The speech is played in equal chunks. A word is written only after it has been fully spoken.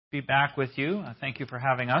be back with you. Thank you for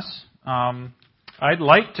having us. I'd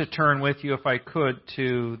like to turn with you, if I could,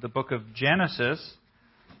 to the book of Genesis,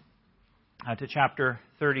 to chapter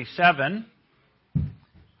 37.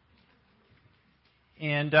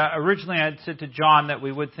 And originally I'd said to John that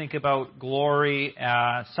we would think about glory,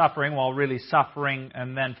 suffering, well, really suffering,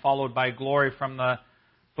 and then followed by glory from the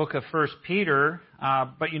book of 1 Peter.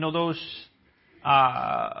 But you know,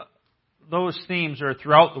 those themes are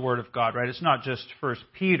throughout the Word of God, right? It's not just 1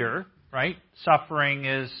 Peter, right? Suffering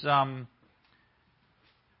is, Paul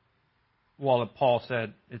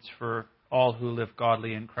said, it's for all who live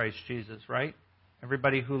godly in Christ Jesus, right?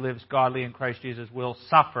 Everybody who lives godly in Christ Jesus will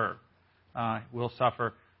suffer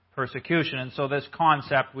persecution. And so this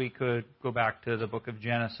concept, we could go back to the book of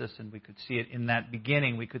Genesis and we could see it in that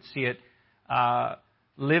beginning. We could see it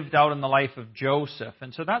lived out in the life of Joseph.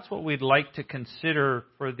 And so that's what we'd like to consider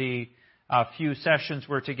for the few sessions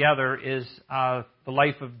we're together, is the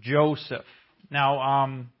life of Joseph. Now,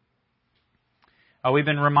 we've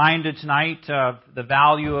been reminded tonight of the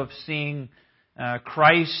value of seeing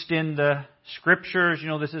Christ in the Scriptures. You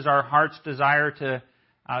know, this is our heart's desire to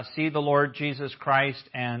see the Lord Jesus Christ,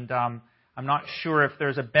 and I'm not sure if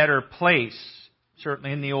there's a better place,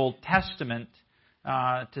 certainly in the Old Testament,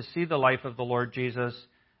 to see the life of the Lord Jesus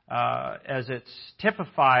as it's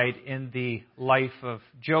typified in the life of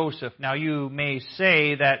Joseph. Now, you may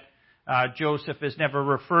say that Joseph is never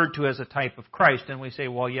referred to as a type of Christ, and we say,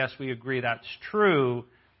 well, yes, we agree that's true,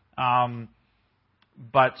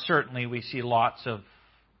 but certainly we see lots of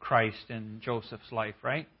Christ in Joseph's life,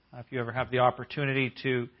 right? If you ever have the opportunity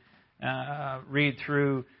to read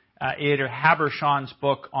through Ada Habershon's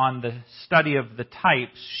book on the study of the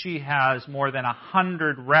types, she has more than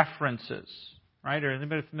 100 references, right? Are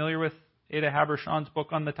anybody familiar with Ada Habershon's book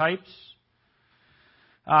on the types?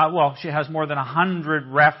 She has more than 100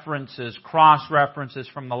 references, cross-references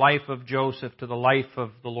from the life of Joseph to the life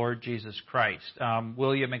of the Lord Jesus Christ.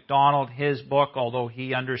 William MacDonald, his book, although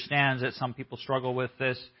he understands that some people struggle with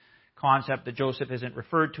this concept that Joseph isn't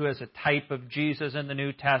referred to as a type of Jesus in the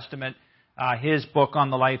New Testament, his book on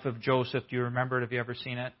the life of Joseph, do you remember it? Have you ever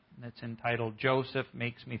seen it? It's entitled, Joseph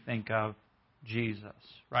Makes Me Think of Jesus,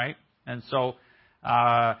 right? And so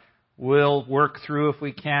we'll work through if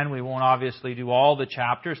we can. We won't obviously do all the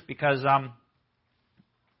chapters because I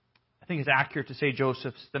think it's accurate to say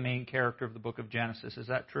Joseph's the main character of the book of Genesis. Is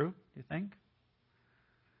that true, do you think?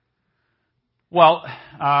 Well,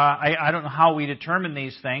 I don't know how we determine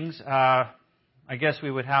these things. I guess we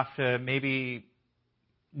would have to maybe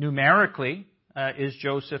numerically, is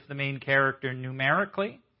Joseph the main character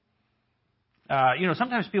numerically?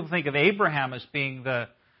 Sometimes people think of Abraham as being the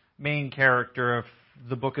main character of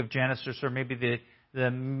the book of Genesis, or maybe the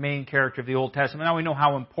main character of the Old Testament. Now we know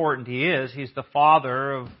how important he is. He's the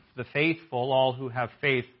father of the faithful, all who have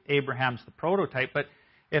faith. Abraham's the prototype. But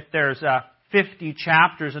if there's 50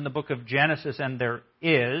 chapters in the book of Genesis, and there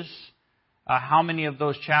is, how many of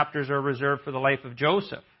those chapters are reserved for the life of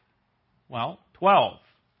Joseph? Well, 12.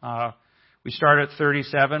 We start at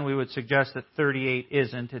 37. We would suggest that 38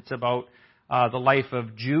 isn't. It's about the life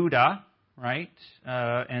of Judah, right?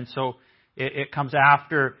 And so it comes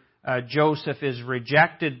after Joseph is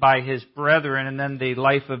rejected by his brethren, and then the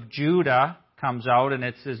life of Judah comes out, and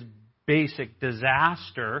it's this basic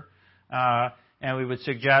disaster. And we would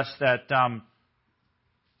suggest that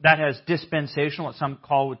that has dispensational, what some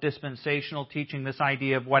call dispensational teaching, this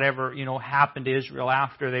idea of whatever, happened to Israel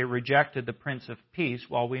after they rejected the Prince of Peace.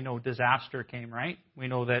 Well, we know disaster came, right? We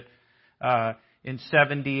know that in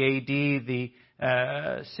 70 AD, the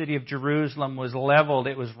city of Jerusalem was leveled.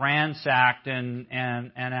 It was ransacked, and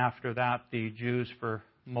after that, the Jews for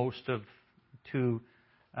most of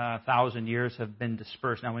 2,000 years have been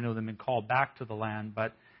dispersed. Now we know they've been called back to the land,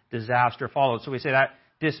 but disaster followed. So we say that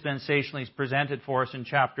dispensationally is presented for us in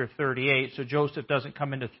chapter 38. So Joseph doesn't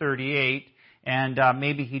come into 38, and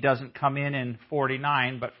maybe he doesn't come in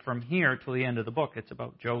 49, but from here till the end of the book, it's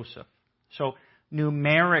about Joseph. So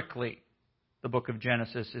numerically, the book of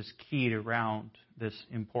Genesis is keyed around this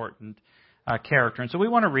important character. And so we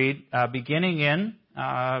want to read, beginning in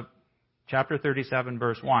chapter 37,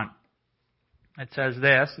 verse 1. It says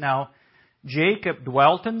this, Now Jacob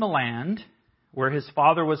dwelt in the land where his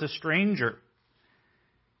father was a stranger,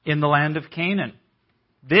 in the land of Canaan.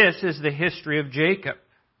 This is the history of Jacob.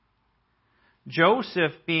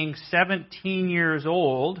 Joseph, being 17 years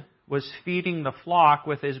old, was feeding the flock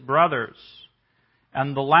with his brothers.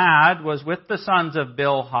 And the lad was with the sons of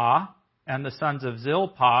Bilhah and the sons of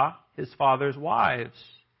Zilpah, his father's wives.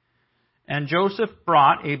 And Joseph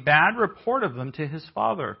brought a bad report of them to his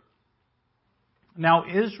father. Now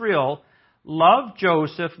Israel loved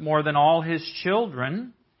Joseph more than all his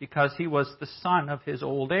children, because he was the son of his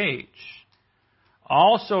old age.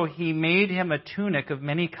 Also he made him a tunic of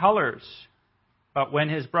many colors. But when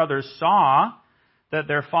his brothers saw that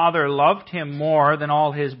their father loved him more than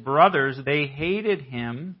all his brothers, they hated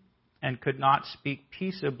him and could not speak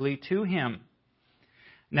peaceably to him.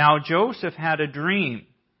 Now Joseph had a dream,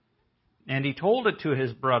 and he told it to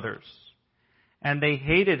his brothers, and they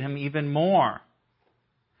hated him even more.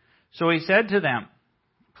 So he said to them,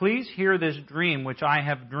 "Please hear this dream which I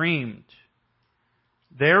have dreamed.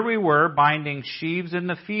 There we were binding sheaves in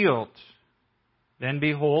the field. Then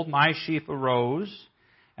behold, my sheaf arose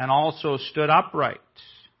and also stood upright.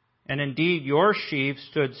 And indeed your sheaf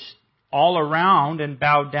stood all around and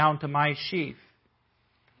bowed down to my sheaf."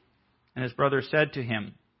 And his brother said to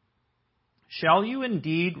him, "Shall you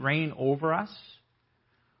indeed reign over us?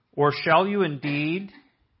 Or shall you indeed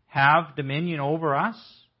have dominion over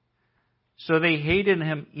us?" So they hated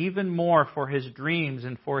him even more for his dreams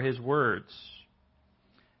and for his words.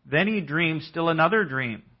 Then he dreamed still another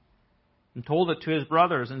dream, and told it to his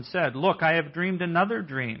brothers, and said, "Look, I have dreamed another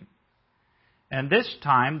dream. And this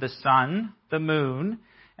time the sun, the moon,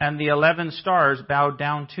 and the 11 stars bowed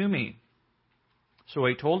down to me." So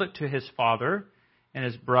he told it to his father and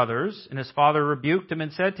his brothers, and his father rebuked him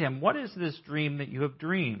and said to him, "What is this dream that you have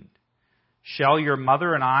dreamed? Shall your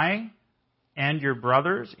mother and I and your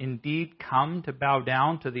brothers indeed come to bow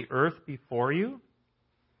down to the earth before you?"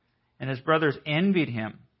 And his brothers envied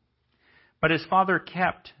him. But his father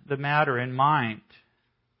kept the matter in mind.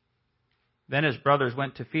 Then his brothers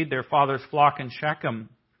went to feed their father's flock in Shechem.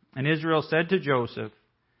 And Israel said to Joseph,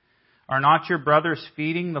 "Are not your brothers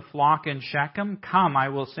feeding the flock in Shechem? Come, I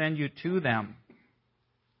will send you to them."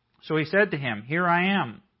 So he said to him, "Here I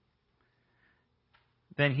am."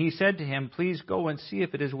 Then he said to him, "Please go and see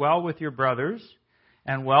if it is well with your brothers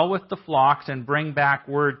and well with the flocks, and bring back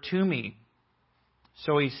word to me."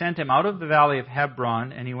 So he sent him out of the valley of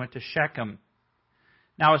Hebron, and he went to Shechem.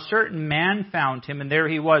 Now a certain man found him, and there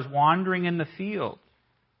he was, wandering in the field.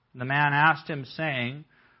 The man asked him, saying,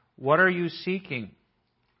 "What are you seeking?"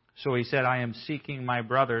 So he said, "I am seeking my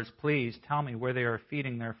brothers. Please tell me where they are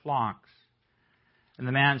feeding their flocks." And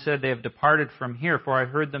the man said, "They have departed from here, for I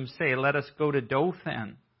heard them say, 'Let us go to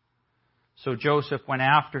Dothan.'" So Joseph went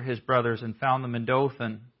after his brothers and found them in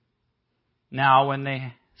Dothan. Now when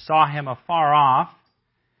they saw him afar off,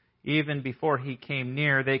 even before he came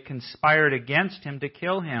near, they conspired against him to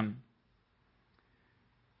kill him.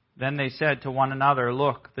 Then they said to one another,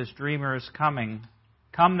 "Look, this dreamer is coming.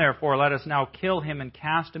 Come therefore, let us now kill him and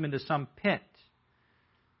cast him into some pit.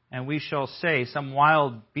 And we shall say, 'Some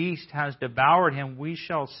wild beast has devoured him.' We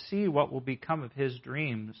shall see what will become of his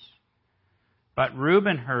dreams." But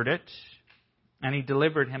Reuben heard it, and he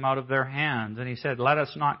delivered him out of their hands. And he said, "Let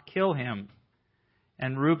us not kill him."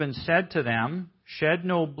 And Reuben said to them, "Shed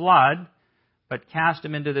no blood, but cast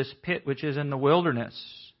him into this pit which is in the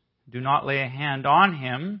wilderness. Do not lay a hand on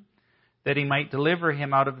him, that he might deliver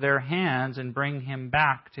him out of their hands and bring him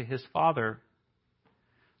back to his father."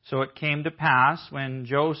 So it came to pass, when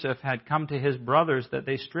Joseph had come to his brothers, that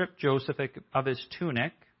they stripped Joseph of his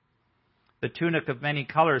tunic, the tunic of many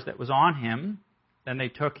colors that was on him. Then they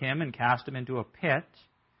took him and cast him into a pit.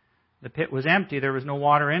 The pit was empty, there was no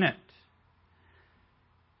water in it.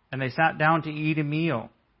 And they sat down to eat a meal.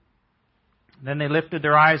 Then they lifted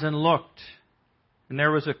their eyes and looked, and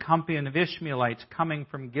there was a company of Ishmaelites coming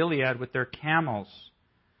from Gilead with their camels,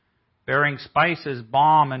 bearing spices,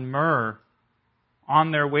 balm, and myrrh,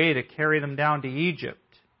 on their way to carry them down to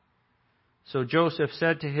Egypt. So Joseph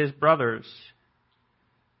said to his brothers,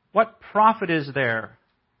 "What profit is there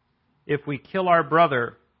if we kill our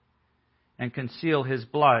brother and conceal his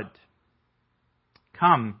blood?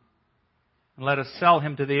 Come, and let us sell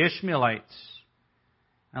him to the Ishmaelites,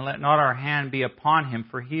 and let not our hand be upon him,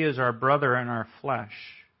 for he is our brother and our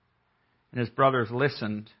flesh." And his brothers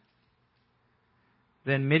listened.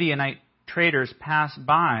 Then Midianite traders passed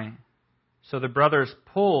by. So the brothers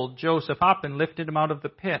pulled Joseph up and lifted him out of the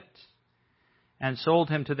pit, and sold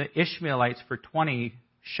him to the Ishmaelites for 20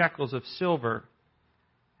 shekels of silver.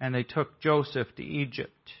 And they took Joseph to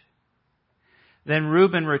Egypt. Then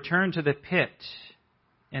Reuben returned to the pit,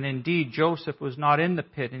 and indeed Joseph was not in the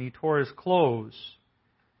pit, and he tore his clothes.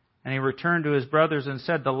 And he returned to his brothers and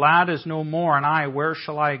said, "The lad is no more, and I, where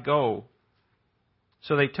shall I go?"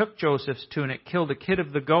 So they took Joseph's tunic, killed a kid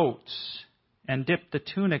of the goats, and dipped the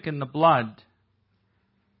tunic in the blood.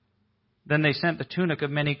 Then they sent the tunic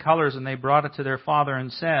of many colors, and they brought it to their father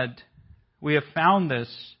and said, "We have found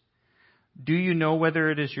this. Do you know whether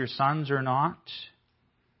it is your son's or not?"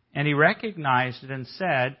 And he recognized it and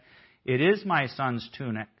said, "It is my son's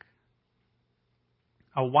tunic.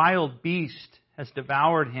 A wild beast has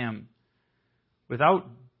devoured him. Without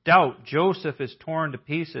doubt, Joseph is torn to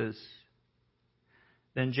pieces.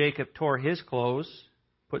 Then Jacob tore his clothes,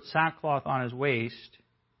 put sackcloth on his waist,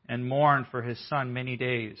 and mourned for his son many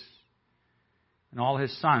days. And all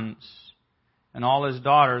his sons and all his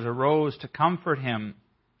daughters arose to comfort him.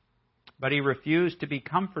 But he refused to be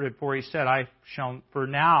comforted, for he said, For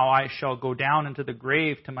now I shall go down into the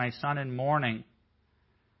grave to my son in mourning.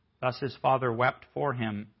 Thus his father wept for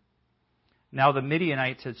him. Now the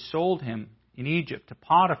Midianites had sold him in Egypt to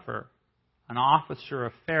Potiphar, an officer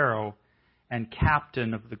of Pharaoh and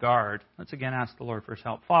captain of the guard. Let's again ask the Lord for his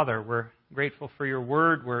help. Father, we're grateful for your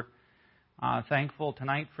word. We're thankful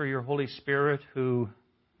tonight for your Holy Spirit who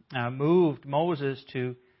moved Moses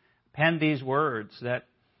to pen these words that,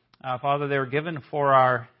 Father, they were given for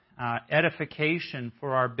our edification,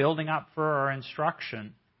 for our building up, for our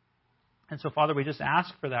instruction. And so, Father, we just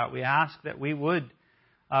ask for that. We ask that we would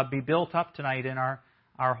be built up tonight in our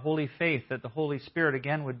holy faith, that the Holy Spirit,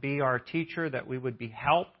 again, would be our teacher, that we would be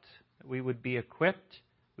helped, that we would be equipped.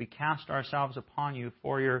 We cast ourselves upon you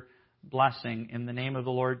for your blessing in the name of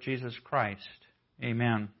the Lord Jesus Christ.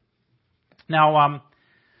 Amen. Now,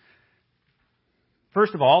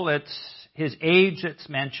 first of all, it's his age that's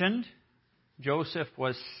mentioned. Joseph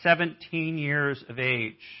was 17 years of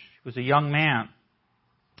age. He was a young man.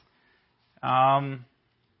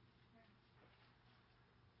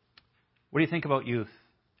 What do you think about youth?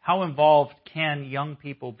 How involved can young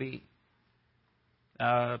people be?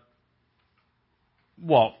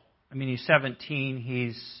 He's 17.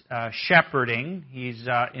 He's shepherding. He's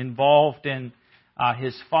involved in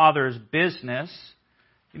his father's business.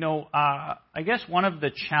 I guess one of the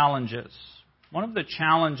challenges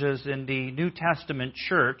in the New Testament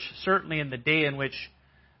church, certainly in the day in which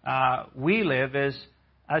we live, is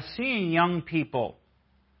seeing young people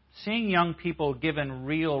given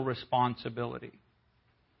real responsibility.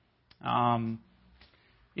 Out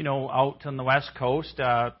on the West Coast,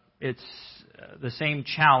 it's the same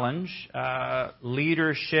challenge.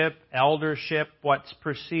 Leadership, eldership, what's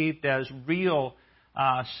perceived as real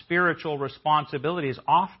spiritual responsibility is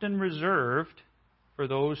often reserved for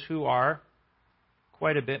those who are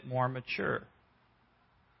quite a bit more mature.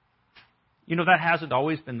 That hasn't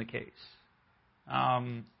always been the case.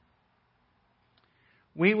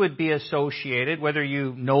 We would be associated, whether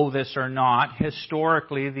you know this or not,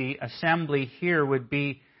 historically the assembly here would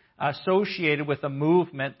be associated with a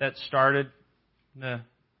movement that started the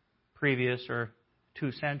previous or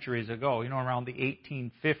 2 centuries ago, around the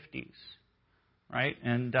 1850s, right?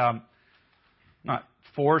 And not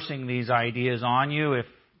forcing these ideas on you. If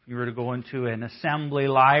you were to go into an assembly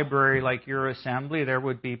library like your assembly, there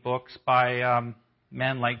would be books by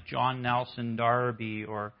men like John Nelson Darby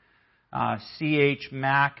or C.H.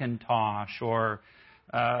 Mackintosh or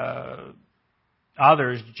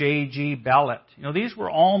others, J.G. Bellett. These were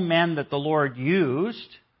all men that the Lord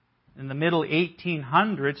used in the middle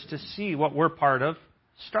 1800s to see what we're part of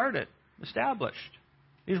started, established.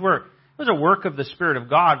 It was a work of the Spirit of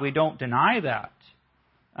God. We don't deny that.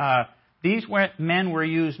 These men were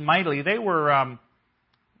used mightily. They were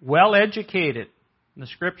well educated in the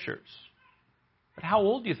Scriptures. But how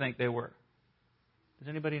old do you think they were? Does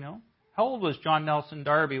anybody know? How old was John Nelson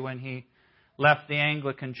Darby when he left the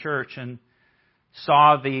Anglican Church and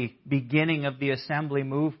saw the beginning of the assembly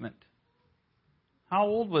movement? How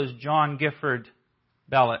old was John Gifford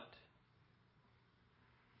Bellett?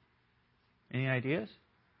 Any ideas?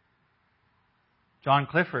 John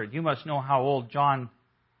Clifford. You must know how old John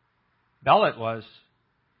Bellett was.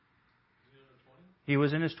 He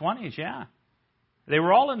was in his 20s, yeah. They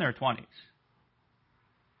were all in their 20s.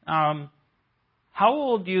 How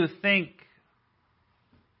old do you think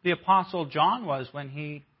the Apostle John was when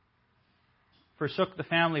he forsook the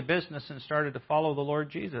family business and started to follow the Lord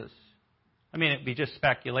Jesus? It'd be just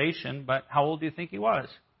speculation, but how old do you think he was?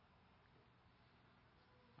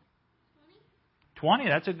 20,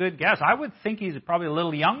 that's a good guess. I would think he's probably a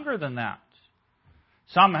little younger than that.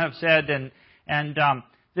 Some have said, and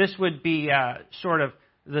this would be sort of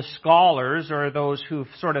the scholars or those who've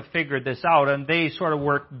sort of figured this out, and they sort of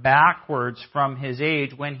work backwards from his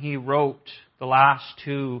age when he wrote the last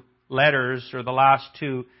 2 letters or the last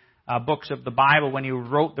 2 books of the Bible, when he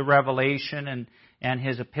wrote the Revelation and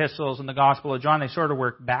his epistles and the Gospel of John. They sort of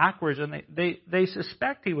work backwards, and they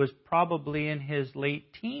suspect he was probably in his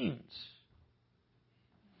late teens.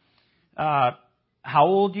 How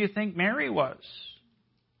old do you think Mary was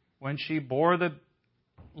when she bore the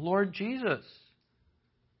Lord Jesus?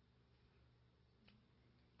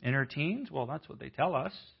 In her teens? Well, that's what they tell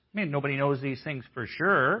us. Nobody knows these things for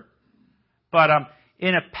sure. But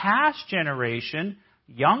in a past generation,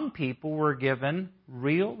 young people were given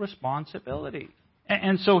real responsibility.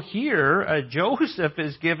 And so here, Joseph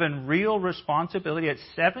is given real responsibility at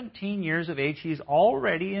 17 years of age. He's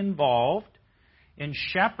already involved in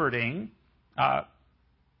shepherding,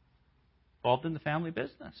 involved in the family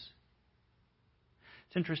business.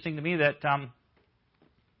 It's interesting to me that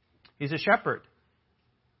he's a shepherd.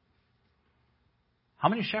 How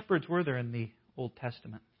many shepherds were there in the Old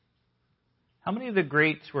Testament? How many of the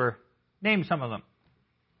greats were? Name some of them.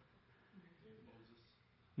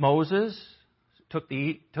 Moses took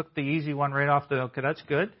the easy one right off the. Okay, that's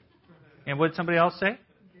good. And what did somebody else say?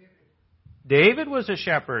 David was a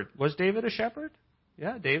shepherd. Was David a shepherd?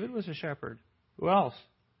 Yeah, David was a shepherd. Who else?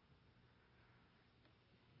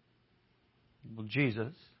 Well, Jesus,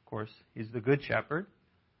 of course, he's the good shepherd.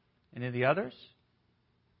 Any of the others?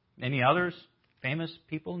 Any others? Famous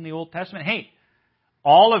people in the Old Testament? Hey,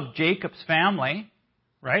 all of Jacob's family,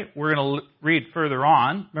 right? We're going to read further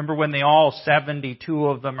on. Remember when they all, 72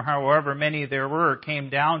 of them, or however many there were, came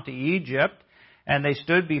down to Egypt and they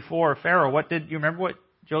stood before Pharaoh. You remember what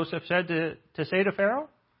Joseph said to say to Pharaoh?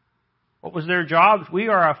 What was their jobs? We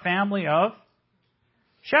are a family of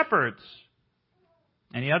shepherds.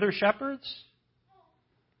 Any other shepherds?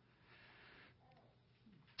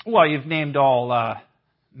 Well, you've named all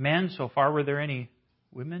men so far. Were there any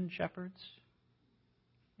women shepherds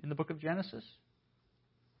in the book of Genesis?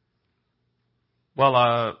 Well,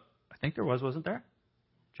 I think there was, wasn't there?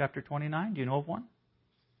 Chapter 29. Do you know of one?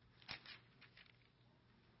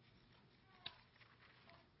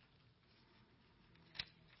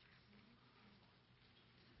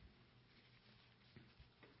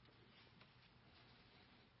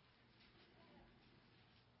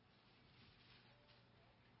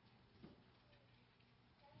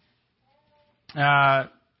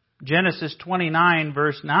 Genesis 29,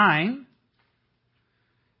 verse 9.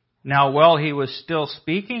 Now, while he was still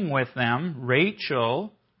speaking with them,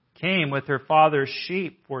 Rachel came with her father's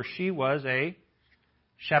sheep, for she was a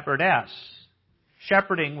shepherdess.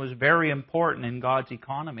 Shepherding was very important in God's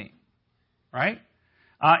economy, right?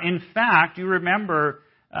 In fact, you remember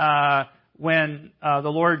when the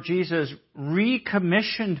Lord Jesus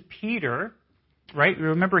recommissioned Peter, right?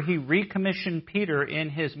 Remember he recommissioned Peter in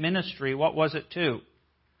his ministry. What was it to?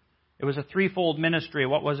 It was a threefold ministry.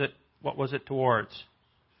 What was it towards?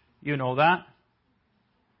 You know that?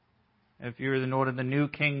 If you were to note in the New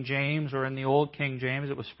King James or in the Old King James,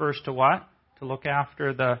 it was first to what? To look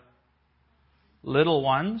after the little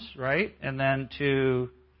ones, right? And then to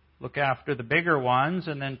look after the bigger ones,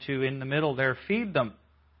 and then to, in the middle there, feed them,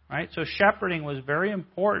 right? So shepherding was very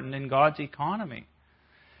important in God's economy.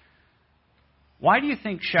 Why do you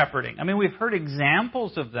think shepherding? I mean, we've heard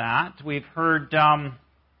examples of that. We've heard,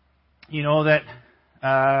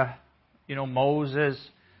 Moses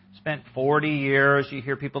spent 40 years. You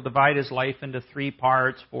hear people divide his life into three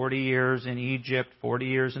parts: 40 years in Egypt, 40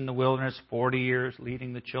 years in the wilderness, 40 years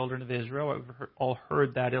leading the children of Israel. We've all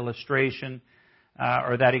heard that illustration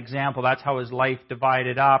or that example. That's how his life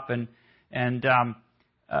divided up, and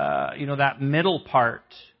that middle part.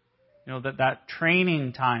 That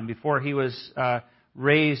training time before he was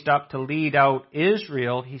raised up to lead out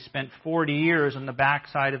Israel, he spent 40 years on the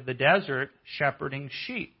backside of the desert shepherding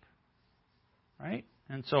sheep. Right?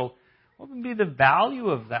 And so, what would be the value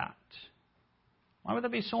of that? Why would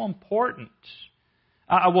that be so important?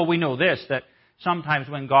 Well, we know this, that sometimes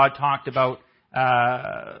when God talked about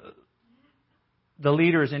the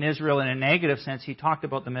leaders in Israel in a negative sense, he talked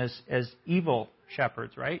about them as evil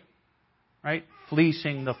shepherds, right? Right?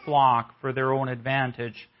 Fleecing the flock for their own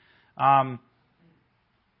advantage.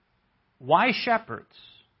 Why shepherds?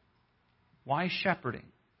 Why shepherding?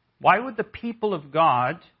 Why would the people of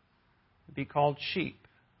God be called sheep?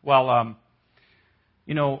 Well,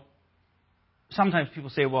 sometimes people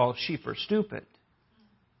say, well, sheep are stupid.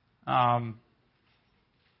 Sort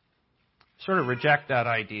of reject that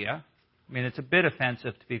idea. I mean, it's a bit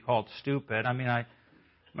offensive to be called stupid. I mean, I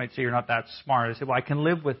might say you're not that smart. I say, well, I can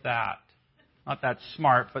live with that. Not that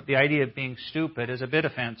smart, but the idea of being stupid is a bit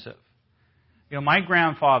offensive. My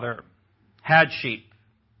grandfather had sheep.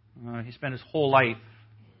 He spent his whole life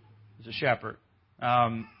as a shepherd.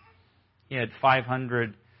 He had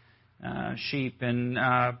 500 sheep in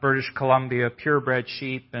British Columbia, purebred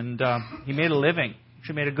sheep, and he made a living.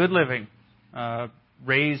 Actually made a good living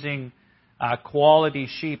raising quality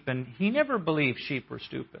sheep, and he never believed sheep were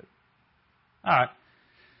stupid.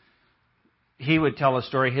 He would tell a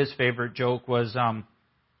story. His favorite joke was,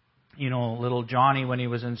 little Johnny, when he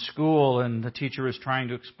was in school and the teacher was trying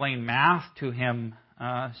to explain math to him,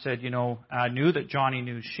 said, knew that Johnny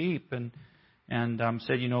knew sheep and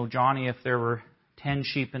said, Johnny, if there were 10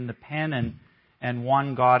 sheep in the pen and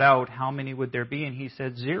one got out, how many would there be? And he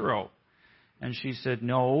said 0. And she said,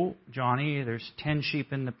 no, Johnny, there's 10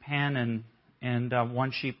 sheep in the pen and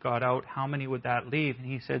one sheep got out. How many would that leave? And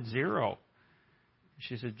he said 0.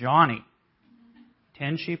 She said, Johnny,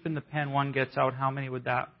 10 sheep in the pen, one gets out. How many would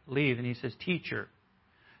that leave? And he says, teacher,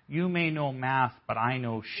 you may know math, but I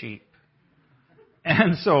know sheep.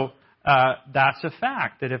 And so that's a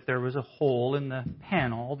fact, that if there was a hole in the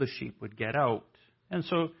pen, all the sheep would get out. And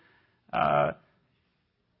so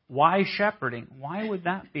why shepherding? Why would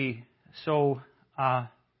that be so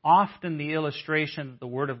often the illustration that the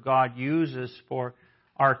Word of God uses for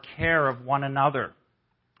our care of one another?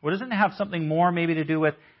 Well, doesn't it have something more maybe to do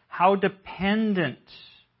with how dependent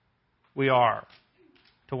we are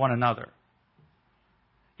to one another?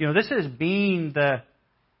 You know, this has been the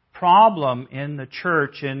problem in the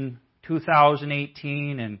church in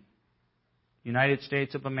 2018 in United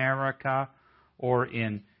States of America or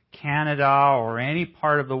in Canada or any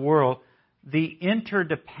part of the world, the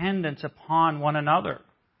interdependence upon one another.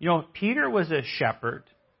 You know, Peter was a shepherd,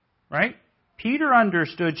 right? Peter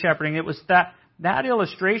understood shepherding. It was that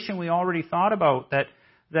illustration we already thought about that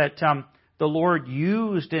the Lord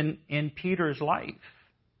used in Peter's life.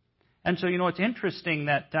 And so, you know, it's interesting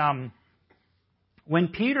that when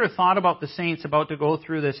Peter thought about the saints about to go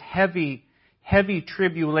through this heavy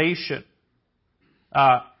tribulation,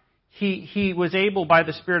 he was able by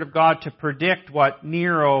the Spirit of God to predict what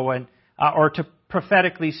Nero or to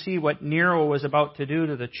prophetically see what Nero was about to do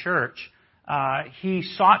to the church. He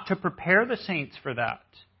sought to prepare the saints for that.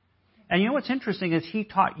 And you know what's interesting is he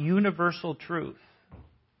taught universal truth.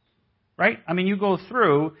 Right? I mean, you go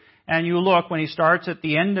through and you look when he starts at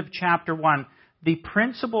the end of chapter 1, the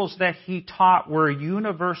principles that he taught were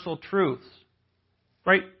universal truths.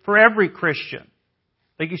 Right? For every Christian.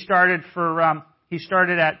 Like he started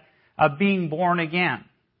at being born again.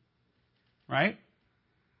 Right?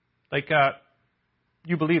 Like,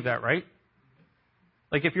 you believe that, right?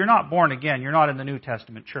 Like if you're not born again, you're not in the New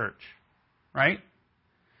Testament church. Right?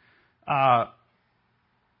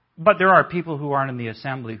 But there are people who aren't in the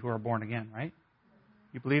assembly who are born again, right?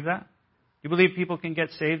 You believe that? You believe people can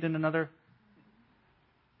get saved in another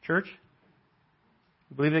church?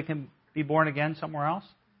 You believe they can be born again somewhere else?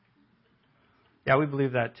 Yeah, we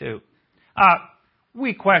believe that too.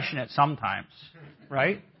 We question it sometimes,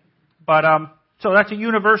 right? But so that's a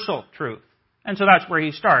universal truth. And so that's where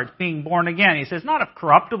he starts, being born again. He says, not of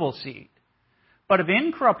corruptible seed, but of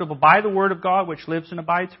incorruptible, by the word of God which lives and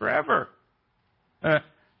abides forever.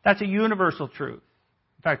 That's a universal truth.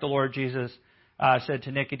 In fact, the Lord Jesus said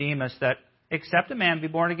to Nicodemus that except a man be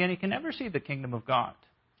born again, he can never see the kingdom of God.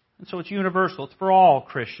 And so it's universal. It's for all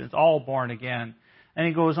Christians, all born again. And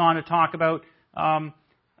he goes on to talk about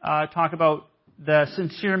the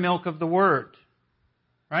sincere milk of the Word,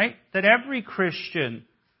 right? That every Christian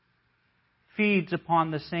feeds upon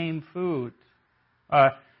the same food.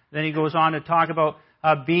 Then he goes on to talk about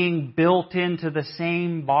being built into the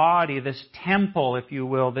same body, this temple, if you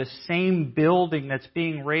will, this same building that's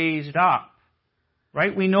being raised up.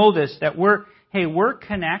 Right? We know this, that we're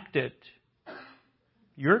connected.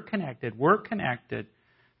 You're connected. We're connected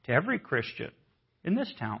to every Christian in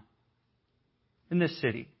this town, in this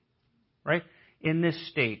city, right? In this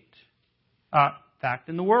state. In fact,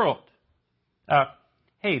 in the world.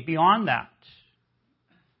 Beyond that,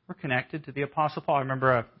 we're connected to the Apostle Paul. I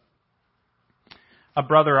remember a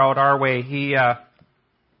brother out our way, he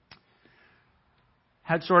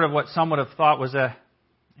had sort of what some would have thought was a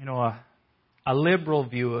liberal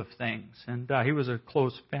view of things. And he was a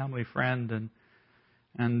close family friend.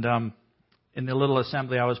 And in the little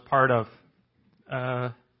assembly I was part of,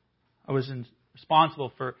 I was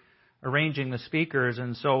responsible for arranging the speakers.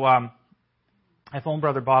 And so I phoned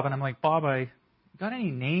Brother Bob, and I'm like, Bob, I got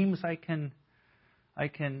any names I can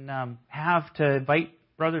have to invite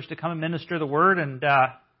brothers to come and minister the word? And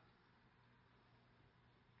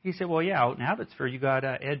he said, well, yeah, out in Abbotsford you got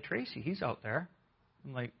Ed Tracy. He's out there.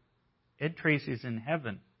 I'm like, Ed Tracy's in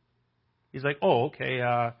heaven. He's like, oh, okay.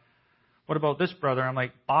 What about this brother? I'm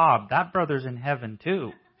like, Bob, that brother's in heaven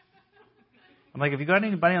too. I'm like, have you got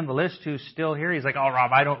anybody on the list who's still here? He's like, oh,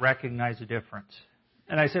 Rob, I don't recognize the difference.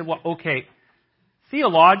 And I said, well, okay,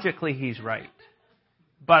 theologically he's right.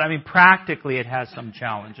 But, I mean, practically it has some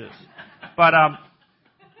challenges. But,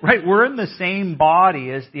 right, we're in the same body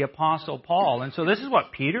as the Apostle Paul. And so this is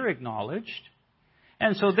what Peter acknowledged.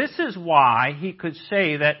 And so this is why he could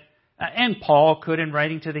say that, and Paul could in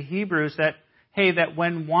writing to the Hebrews, that, that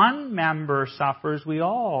when one member suffers, we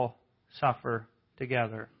all suffer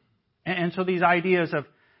together. And so these ideas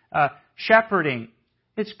of shepherding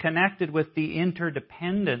It's connected with the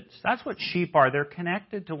interdependence. That's what sheep are. They're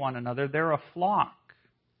connected to one another. They're a flock.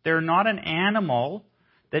 They're not an animal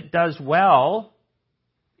that does well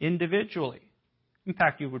individually. In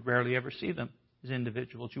fact, you would rarely ever see them as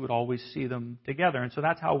individuals. You would always see them together. And so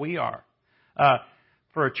that's how we are.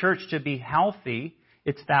 For a church to be healthy,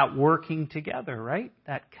 it's that working together, right?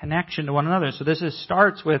 That connection to one another. So this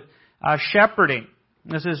starts with shepherding.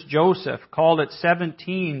 This is Joseph, called at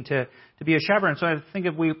 17 to be a shepherd. And so I think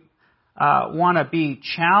if we want to be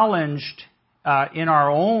challenged in our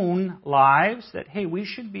own lives, that, hey, we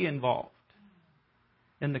should be involved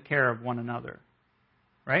in the care of one another,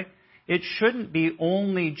 right? It shouldn't be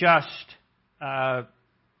only just,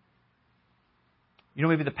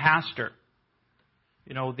 maybe the pastor.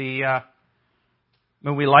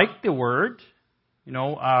 We like the word.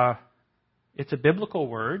 It's a biblical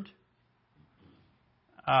word.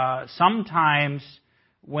 Sometimes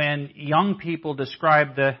when young people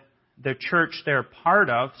describe the church they're part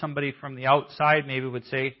of, somebody from the outside maybe would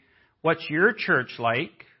say, "What's your church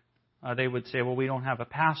like?" They would say, "Well, we don't have a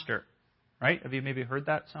pastor." Right? Have you maybe heard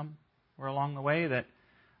that somewhere along the way, that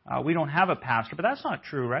we don't have a pastor? But that's not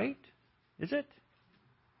true, right? Is it?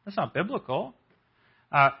 That's not biblical.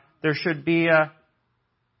 There should be a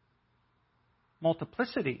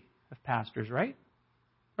multiplicity of pastors, right?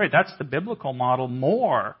 Right, that's the biblical model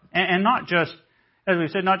more. And not just, as we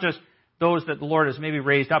said, not just those that the Lord has maybe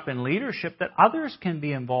raised up in leadership, that others can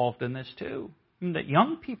be involved in this too. And that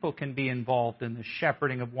young people can be involved in the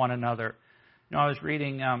shepherding of one another. I was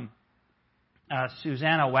reading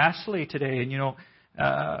Susanna Wesley today, and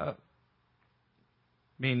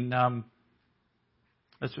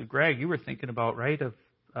that's what Greg, you were thinking about, right?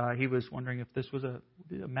 He was wondering if this was a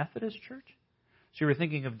Methodist church. So you were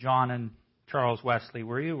thinking of John and Charles Wesley,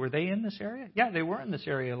 were you? Were they in this area? Yeah, they were in this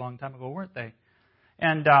area a long time ago, weren't they?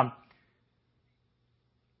 And,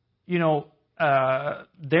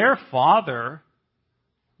 their father,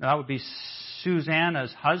 that would be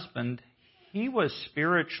Susanna's husband, he was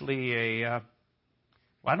spiritually I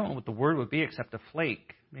don't know what the word would be except a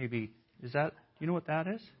flake, maybe. Is that, you know what that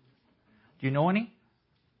is? Do you know any?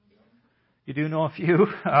 You do know a few?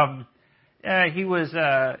 He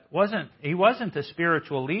wasn't a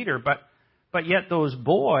spiritual leader, but yet those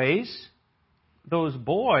boys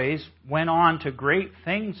went on to great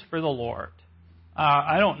things for the Lord.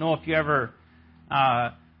 I don't know if you ever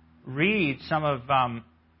read some of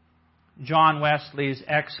John Wesley's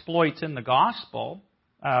exploits in the gospel,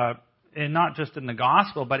 and not just in the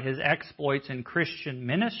gospel, but his exploits in Christian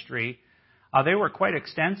ministry. They were quite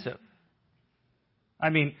extensive.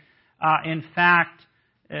 In fact,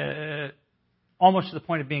 almost to the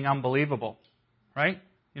point of being unbelievable, right?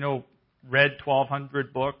 Read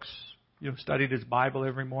 1,200 books, studied his Bible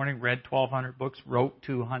every morning, read 1,200 books, wrote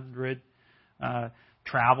 200,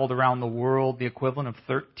 traveled around the world the equivalent of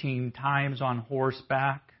 13 times on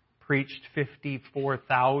horseback, preached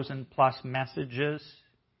 54,000 plus messages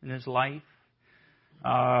in his life.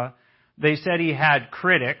 They said he had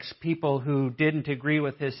critics, people who didn't agree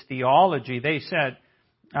with his theology. They said,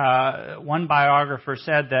 one biographer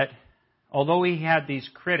said that although he had these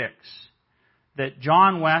critics, that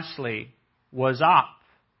John Wesley was up,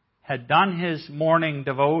 had done his morning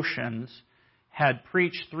devotions, had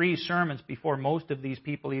preached 3 sermons before most of these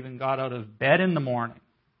people even got out of bed in the morning.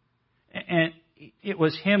 And it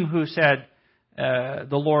was him who said, the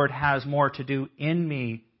Lord has more to do in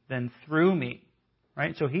me than through me.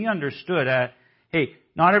 Right? So he understood, hey,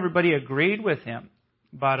 not everybody agreed with him,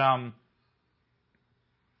 but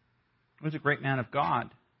he was a great man of God.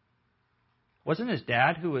 It wasn't his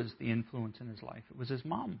dad who was the influence in his life. It was his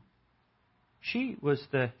mom. She was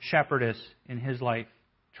the shepherdess in his life,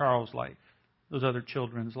 Charles' life, those other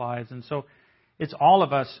children's lives. And so it's all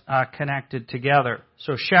of us connected together.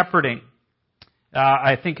 So shepherding.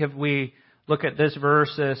 I think if we look at this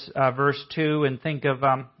verse 2, and think of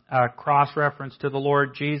cross-reference to the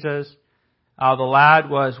Lord Jesus, the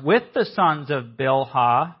lad was with the sons of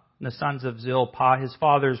Bilhah, the sons of Zilpah, his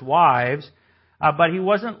father's wives, but he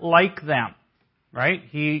wasn't like them. Right?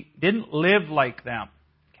 He didn't live like them.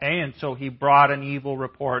 Okay? And so he brought an evil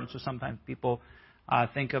report. And so sometimes people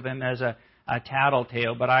think of him as a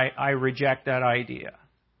tattletale, but I reject that idea.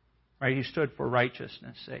 Right? He stood for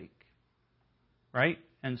righteousness' sake. Right?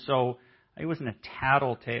 And so he wasn't a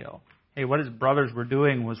tattletale. Hey, what his brothers were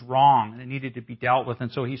doing was wrong, and it needed to be dealt with.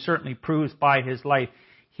 And so he certainly proves by his life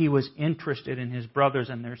he was interested in his brothers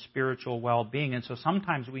and their spiritual well-being. And so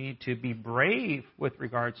sometimes we need to be brave with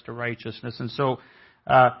regards to righteousness. And so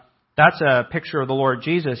that's a picture of the Lord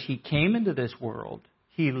Jesus. He came into this world.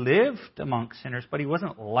 He lived amongst sinners, but he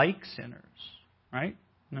wasn't like sinners, right?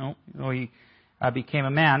 No, he became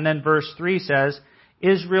a man. Then verse 3 says,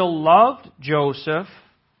 Israel loved Joseph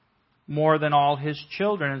more than all his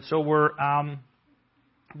children. And so we're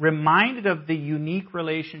reminded of the unique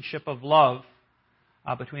relationship of love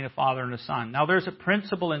between a father and a son. Now there's a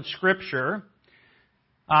principle in Scripture,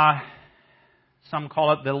 some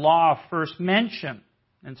call it the law of first mention.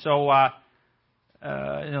 And so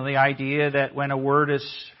the idea that when a word is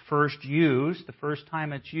first used, the first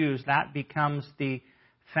time it's used, that becomes the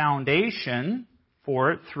foundation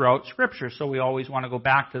for it throughout Scripture. So we always want to go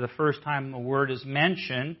back to the first time a word is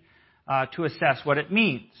mentioned to assess what it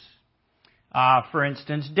means. For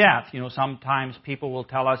instance, death. Sometimes people will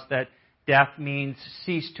tell us that death means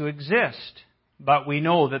cease to exist. But we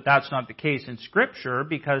know that that's not the case in Scripture,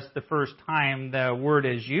 because the first time the word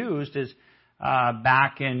is used is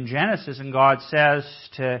back in Genesis, and God says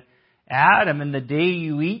to Adam, "In the day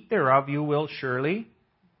you eat thereof, you will surely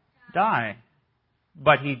die."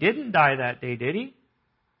 But he didn't die that day, did he?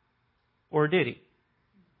 Or did he?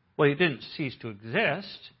 Well, he didn't cease to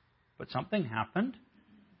exist, but something happened.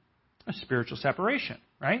 A spiritual separation,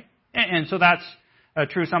 right? And so that's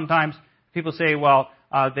true. Sometimes people say, well,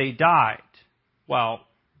 they died. Well,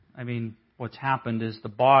 what's happened is the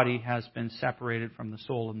body has been separated from the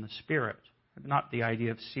soul and the spirit, not the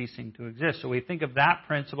idea of ceasing to exist. So we think of that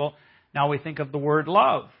principle. Now we think of the word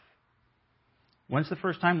love. When's the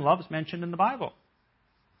first time love is mentioned in the Bible?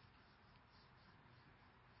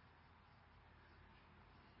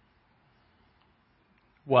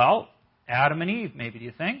 Well, Adam and Eve, maybe, do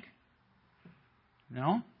you think?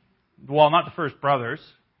 No? Well, not the first brothers.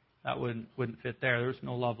 That wouldn't fit there. There's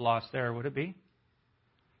no love lost there, would it be?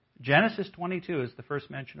 Genesis 22 is the first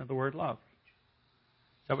mention of the word love.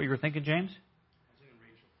 Is that what you were thinking, James? I was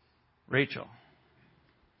thinking Rachel.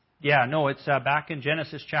 Yeah, no, it's back in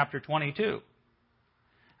Genesis chapter 22.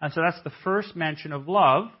 And so that's the first mention of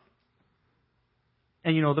love.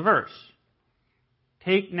 And you know the verse.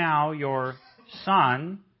 Take now your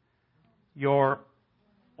son, your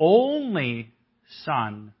only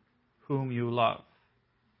son, whom you love.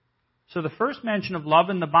 So the first mention of love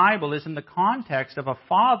in the Bible is in the context of a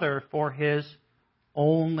father for his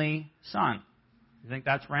only son. You think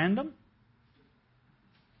that's random?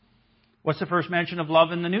 What's the first mention of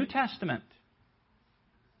love in the New Testament?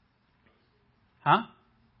 Huh?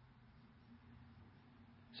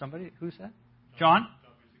 Somebody? Who said? John?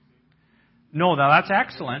 No, now that's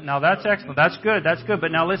excellent. That's good.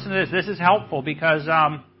 But now listen to this. This is helpful because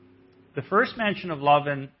the first mention of love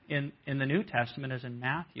in the New Testament is in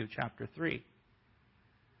Matthew chapter 3.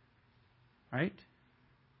 Right?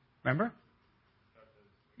 Remember?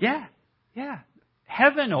 Yeah.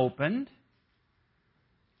 Heaven opened.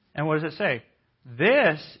 And what does it say?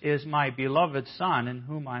 This is my beloved Son in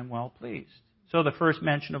whom I'm well pleased. So the first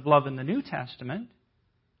mention of love in the New Testament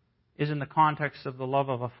is in the context of the love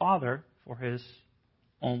of a father for his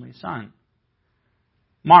only son.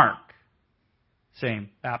 Mark, same,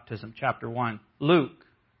 baptism, chapter 1. Luke,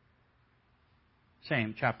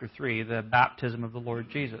 same, chapter 3, the baptism of the Lord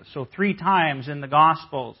Jesus. So 3 times in the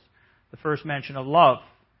Gospels, the first mention of love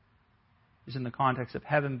is in the context of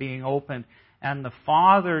heaven being opened and the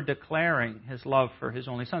Father declaring His love for His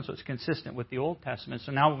only Son. So it's consistent with the Old Testament.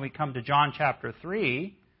 So now when we come to John chapter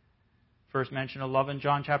 3, first mention of love in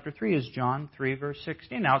John chapter 3 is John 3 verse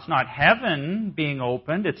 16. Now it's not heaven being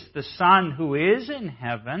opened, it's the Son who is in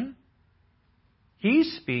heaven.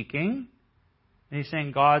 He's speaking, and He's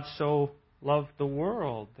saying God so loved the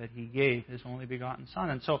world that He gave His only begotten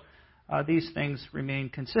Son. And so these things remain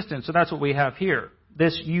consistent. So that's what we have here.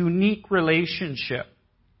 This unique relationship.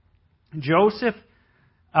 Israel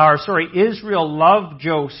loved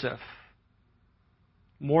Joseph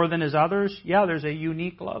more than his others. Yeah, there's a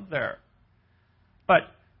unique love there. But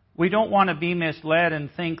we don't want to be misled and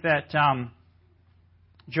think that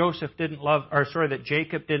Jacob didn't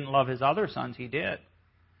love his other sons. He did.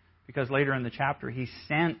 Because later in the chapter, he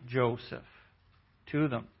sent Joseph to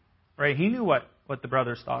them. Right? He knew what the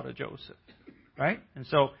brothers thought of Joseph. Right? And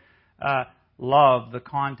so, love, the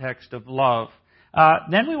context of love.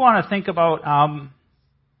 Then we want to think about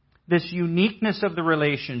this uniqueness of the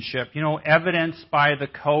relationship. Evidenced by the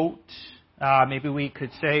coat. Maybe we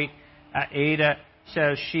could say Ada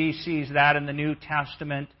says she sees that in the New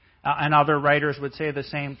Testament. And other writers would say the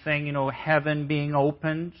same thing. Heaven being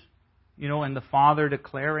opened. And the Father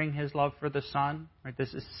declaring His love for the Son. Right?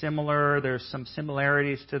 This is similar. There's some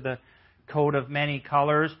similarities to the coat of many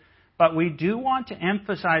colors. But we do want to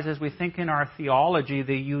emphasize, as we think in our theology,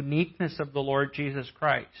 the uniqueness of the Lord Jesus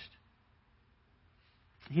Christ.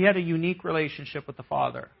 He had a unique relationship with the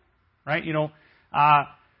Father. Right? In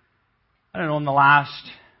the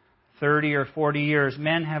last 30 or 40 years,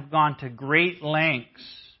 men have gone to great lengths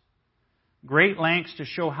to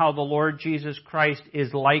show how the Lord Jesus Christ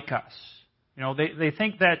is like us. They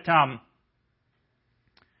think that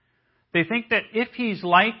if He's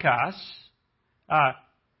like us,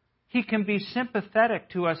 He can be sympathetic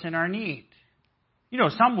to us in our need.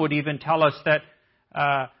 Some would even tell us that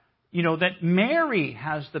that Mary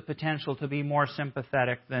has the potential to be more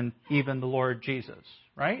sympathetic than even the Lord Jesus,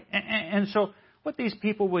 right? And so what these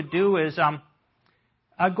people would do is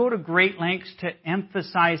go to great lengths to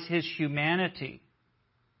emphasize His humanity.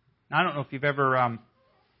 Now, I don't know if you've ever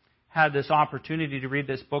had this opportunity to read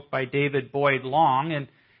this book by David Boyd Long, and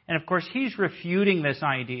of course he's refuting this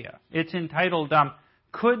idea. It's entitled,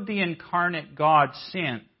 Could the Incarnate God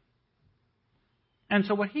Sin? And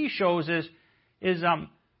so what he shows is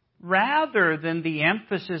rather than the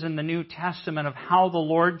emphasis in the New Testament of how the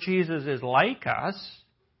Lord Jesus is like us,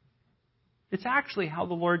 it's actually how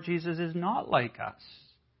the Lord Jesus is not like us.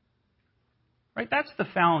 Right? That's the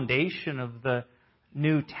foundation of the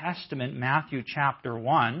New Testament, Matthew chapter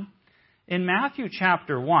 1. In Matthew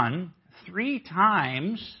chapter 1, three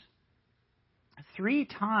times,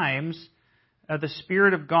 the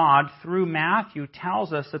Spirit of God, through Matthew,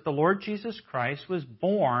 tells us that the Lord Jesus Christ was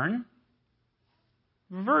born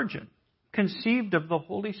virgin, conceived of the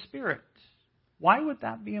Holy Spirit. Why would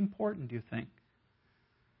that be important, do you think?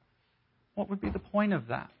 What would be the point of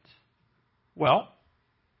that? Well,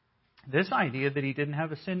 this idea that He didn't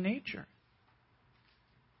have a sin nature.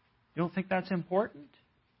 You don't think that's important?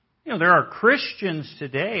 There are Christians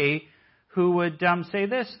today who would say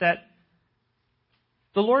this, that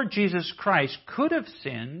the Lord Jesus Christ could have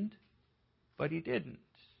sinned, but He didn't.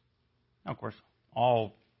 Now, of course,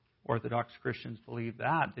 all Orthodox Christians believe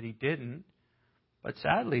that He didn't. But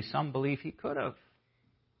sadly, some believe He could have.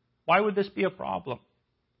 Why would this be a problem?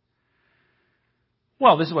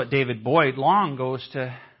 Well, this is what David Boyd Long goes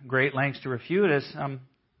to great lengths to refute is,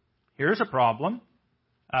 here's a problem.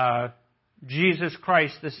 Jesus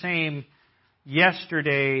Christ the same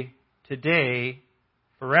yesterday, today,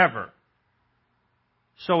 forever.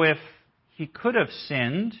 So if He could have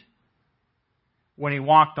sinned when He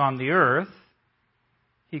walked on the earth,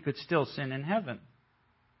 He could still sin in heaven.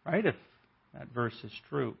 Right? If that verse is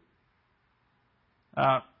true.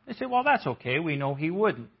 They say, well, that's okay. We know He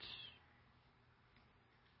wouldn't.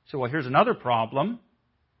 So, well, here's another problem.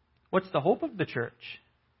 What's the hope of the church?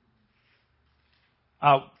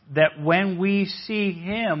 That when we see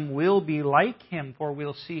Him, we'll be like Him, for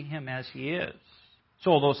we'll see Him as He is.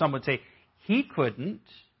 So although some would say, He couldn't,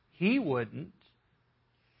 He wouldn't,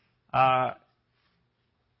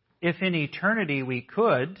 if in eternity we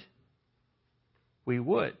could, we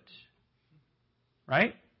would.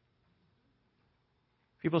 Right?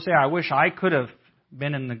 People say, I wish I could have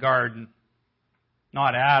been in the garden.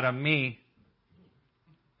 Not Adam, me.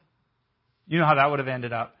 You know how that would have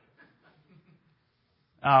ended up.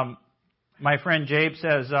 My friend Jabe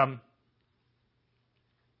says, the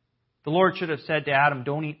Lord should have said to Adam,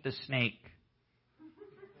 don't eat the snake.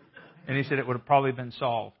 And he said it would have probably been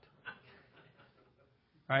solved.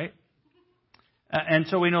 Right? And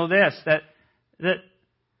so we know this, that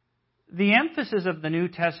the emphasis of the New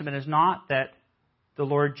Testament is not that the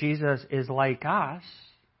Lord Jesus is like us,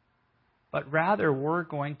 but rather we're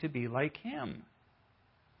going to be like Him.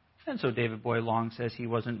 And so David Boyd Long says He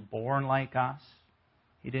wasn't born like us.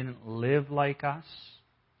 He didn't live like us.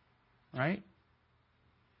 Right?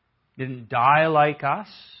 Didn't die like us.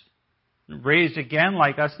 Raised again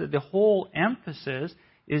like us. The whole emphasis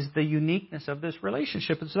is the uniqueness of this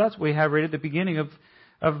relationship. And so that's what we have right at the beginning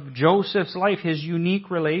of Joseph's life, his unique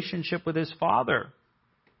relationship with his father.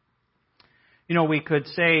 We could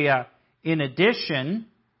say, in addition,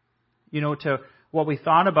 to what we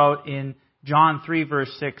thought about in John 3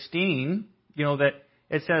 verse 16, that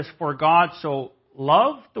it says, for God so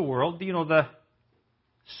loved the world, the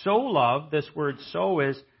so loved, this word so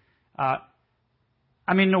is,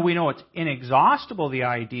 we know it's inexhaustible, the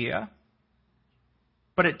idea,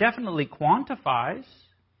 but it definitely quantifies,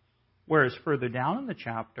 whereas further down in the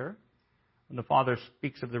chapter, when the Father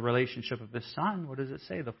speaks of the relationship of the Son, what does it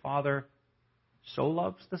say? The Father so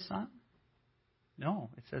loves the Son? No,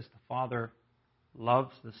 it says the Father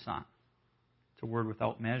loves the Son. It's a word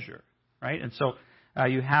without measure, right? And so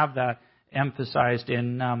you have that emphasized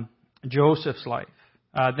in Joseph's life.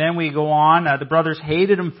 Then we go on. The brothers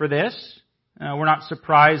hated him for this. We're not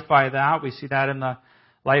surprised by that. We see that in the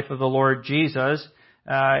life of the Lord Jesus.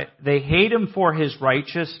 They hate him for his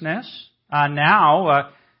righteousness. Now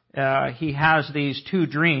he has these two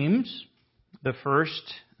dreams. The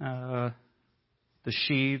first, the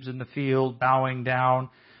sheaves in the field bowing down.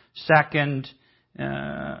 Second,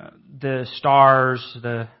 the stars,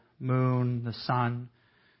 the moon, the sun,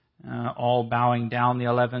 all bowing down, the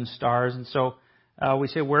 11 stars. And so we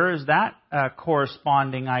say, where is that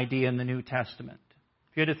corresponding idea in the New Testament?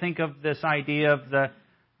 If you had to think of this idea of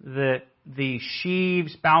the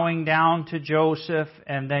sheaves bowing down to Joseph,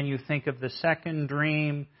 and then you think of the second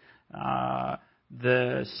dream,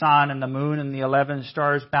 the sun and the moon and the 11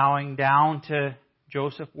 stars bowing down to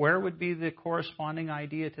Joseph, where would be the corresponding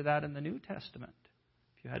idea to that in the New Testament,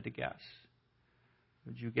 if you had to guess?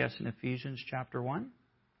 Would you guess in Ephesians chapter 1?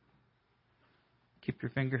 Keep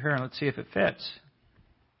your finger here and let's see if it fits.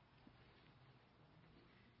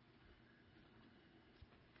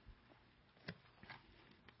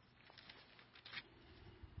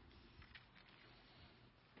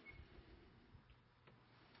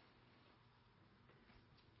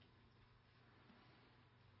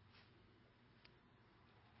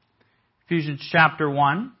 Ephesians chapter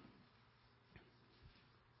 1.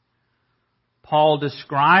 Paul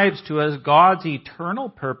describes to us God's eternal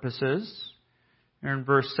purposes. In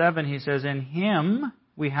verse 7 he says, "In Him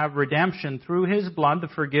we have redemption through His blood, the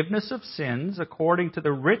forgiveness of sins, according to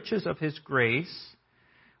the riches of His grace,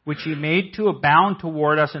 which He made to abound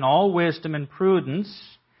toward us in all wisdom and prudence,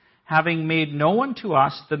 having made known to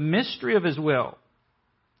us the mystery of His will,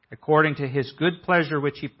 according to His good pleasure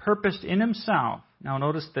which He purposed in Himself." Now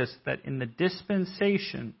notice this, that in the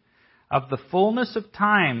dispensation of the fullness of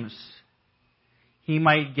times, He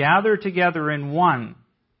might gather together in one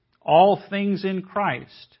all things in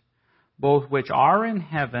Christ, both which are in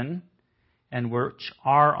heaven and which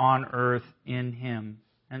are on earth in Him.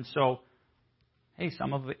 And so,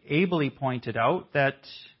 some have ably pointed out that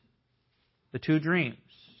the two dreams,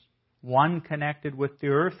 one connected with the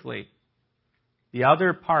earthly, the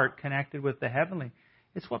other part connected with the heavenly.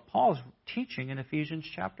 It's what Paul's teaching in Ephesians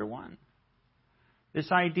chapter 1.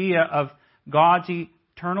 This idea of God's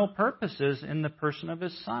eternal purposes in the person of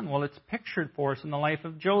His Son. Well, it's pictured for us in the life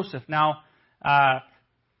of Joseph. Now,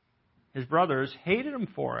 his brothers hated him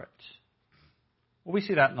for it. Well, we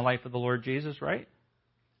see that in the life of the Lord Jesus, right?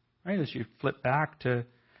 Right, as you flip back to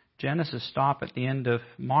Genesis, stop at the end of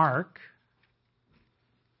Mark.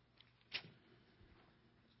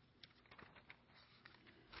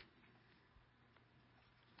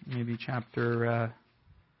 Maybe chapter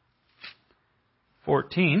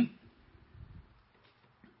 14.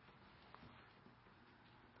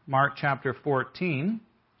 Mark chapter 14,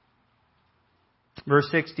 verse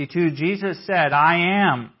 62, Jesus said, "I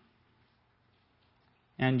am,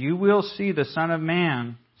 and you will see the Son of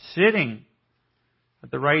Man sitting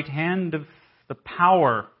at the right hand of the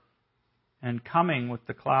power and coming with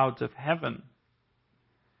the clouds of heaven."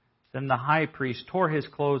 Then the high priest tore his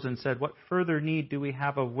clothes and said, "What further need do we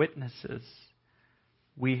have of witnesses?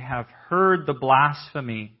 We have heard the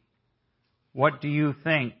blasphemy. What do you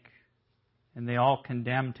think?" And they all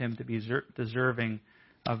condemned him to be deserving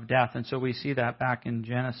of death. And so we see that back in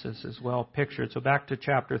Genesis as well pictured. So back to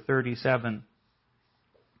chapter 37.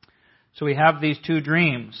 So we have these two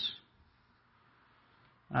dreams.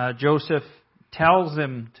 Joseph tells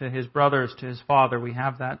them to his brothers, to his father. We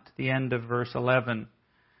have that at the end of verse 11.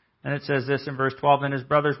 And it says this in verse 12, "Then his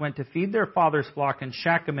brothers went to feed their father's flock in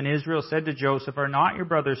Shechem, and Israel said to Joseph, 'Are not your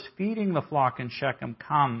brothers feeding the flock in Shechem?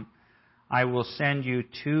 Come, I will send you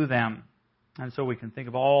to them.'" And so we can think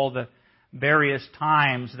of all the various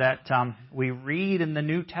times that we read in the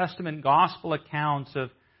New Testament gospel accounts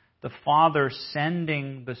of the Father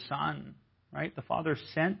sending the Son, right? The Father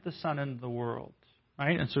sent the Son into the world,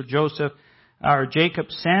 right? And so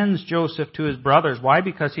Jacob sends Joseph to his brothers. Why?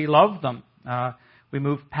 Because he loved them. We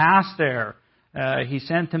move past there. He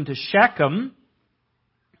sent him to Shechem.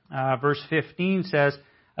 Verse 15 says,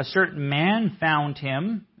 "A certain man found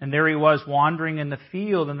him, and there he was wandering in the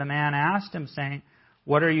field, and the man asked him, saying,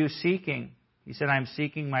 'What are you seeking?' He said, 'I am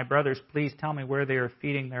seeking my brothers. Please tell me where they are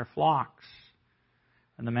feeding their flocks.'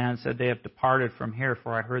 And the man said, 'They have departed from here,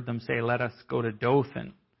 for I heard them say, let us go to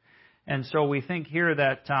Dothan.'" And so we think here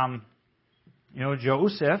that,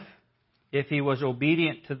 Joseph, if he was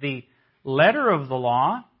obedient to the letter of the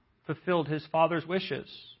law, fulfilled his father's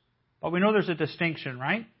wishes. But we know there's a distinction,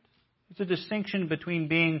 right? It's a distinction between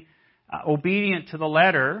being obedient to the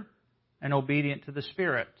letter and obedient to the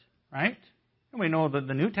Spirit, right? And we know that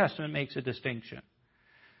the New Testament makes a distinction.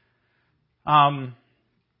 I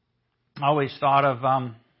always thought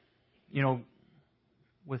of,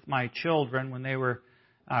 with my children when they were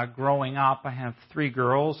growing up. I have 3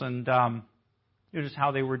 girls, and just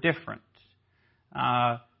how they were different.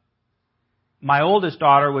 My oldest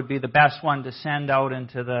daughter would be the best one to send out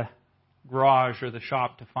into the garage or the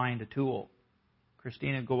shop to find a tool.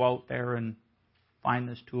 Christine would go out there and find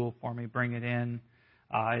this tool for me, bring it in.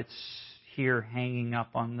 It's here hanging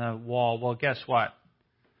up on the wall. Well, guess what?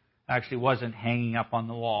 Actually wasn't hanging up on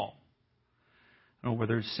the wall. I don't know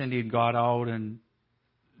whether Cindy had got out and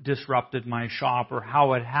disrupted my shop or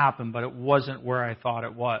how it happened, but it wasn't where I thought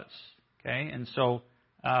it was. Okay? And so,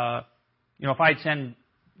 if I'd send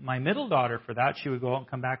my middle daughter for that, she would go out and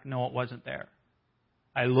come back, no, it wasn't there.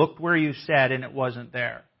 I looked where you said and it wasn't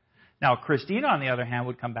there. Now, Christina, on the other hand,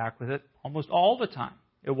 would come back with it almost all the time.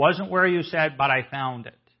 It wasn't where you said, but I found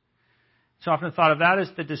it. So I often thought of that as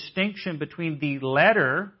the distinction between the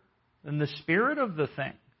letter and the spirit of the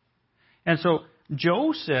thing. And so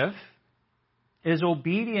Joseph is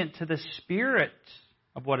obedient to the spirit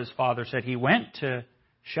of what his father said. He went to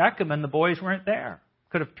Shechem and the boys weren't there.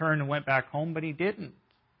 Could have turned and went back home, but he didn't.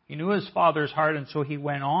 He knew his father's heart, and so he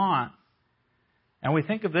went on. And we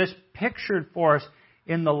think of this pictured for us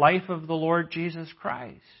in the life of the Lord Jesus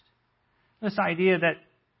Christ. This idea that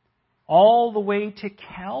all the way to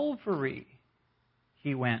Calvary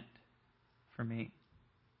he went for me.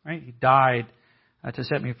 Right? He died to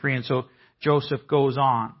set me free. And so Joseph goes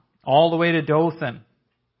on all the way to Dothan.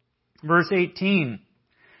 Verse 18.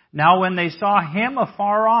 Now when they saw him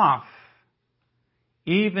afar off,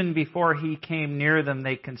 even before he came near them,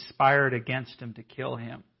 they conspired against him to kill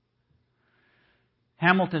him.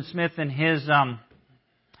 Hamilton Smith, in his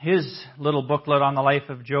little booklet on the life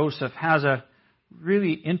of Joseph, has a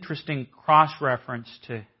really interesting cross-reference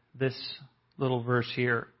to this little verse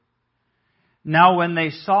here. Now when they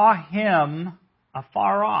saw him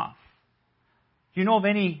afar off. Do you know of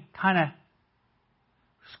any kind of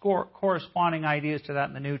corresponding ideas to that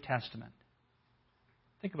in the New Testament?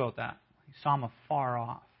 Think about that. He saw him afar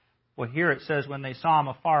off. Well, here it says when they saw him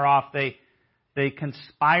afar off, they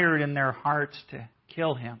conspired in their hearts to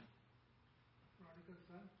kill him.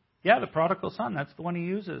 Yeah, the prodigal son. That's the one he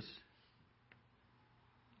uses.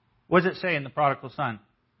 What does it say in the prodigal son?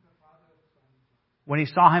 When he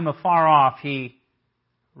saw him afar off, he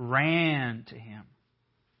ran to him.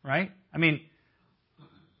 Right? I mean,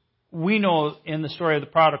 we know in the story of the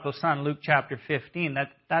prodigal son, Luke chapter 15,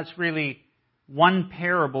 that's really one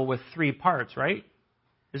parable with three parts, right?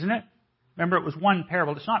 Isn't it? Remember, it was one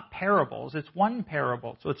parable. It's not parables. It's one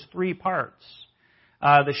parable. So it's three parts.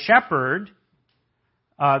 The shepherd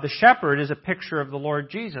is a picture of the Lord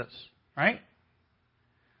Jesus, right?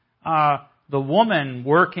 The woman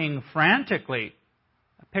working frantically,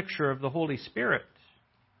 a picture of the Holy Spirit,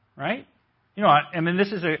 right? You know, I mean,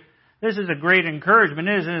 this is a great encouragement,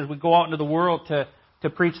 isn't it, as we go out into the world to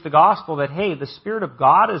preach the gospel that, hey, the Spirit of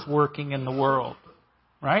God is working in the world,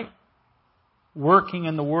 right? Working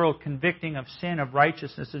in the world, convicting of sin, of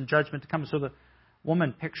righteousness, and judgment to come. So the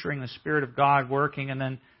woman picturing the Spirit of God working, and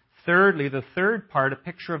then thirdly, the third part, a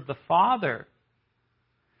picture of the Father.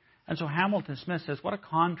 And so Hamilton Smith says, what a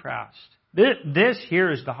contrast. This here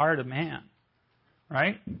is the heart of man,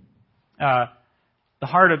 right? The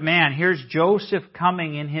heart of man. Here's Joseph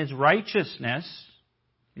coming in his righteousness.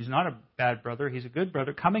 He's not a bad brother. He's a good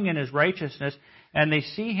brother. Coming in his righteousness. And they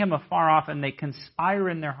see him afar off and they conspire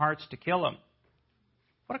in their hearts to kill him.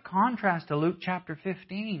 What a contrast to Luke chapter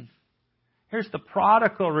 15. Here's the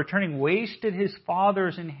prodigal returning, wasted his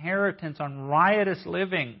father's inheritance on riotous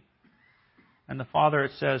living. And the father,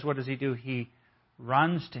 it says, what does he do? He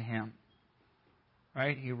runs to him.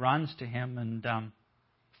 Right? He runs to him and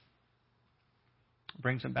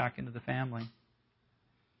brings him back into the family.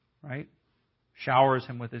 Right? Showers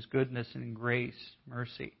him with his goodness and grace,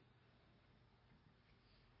 mercy.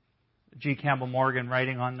 G. Campbell Morgan,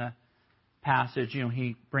 writing on the passage,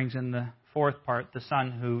 he brings in the fourth part, the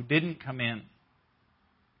son who didn't come in.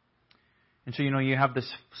 And so, you have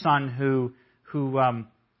this son who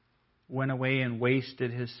went away and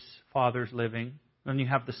wasted his father's living. Then you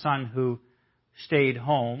have the son who stayed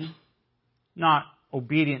home, not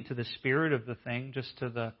obedient to the spirit of the thing, just to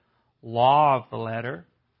the law of the letter.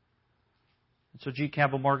 And so G.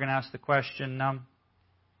 Campbell Morgan asked the question,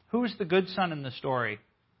 who is the good son in the story?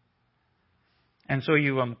 And so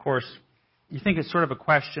you think it's sort of a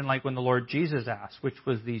question like when the Lord Jesus asked, which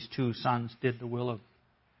was these two sons did the will of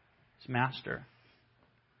his master?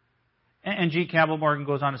 And G. Campbell Morgan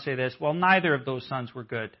goes on to say this, well, neither of those sons were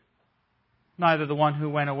good. Neither the one who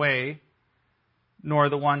went away, nor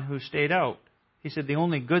the one who stayed out. He said the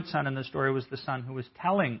only good son in the story was the son who was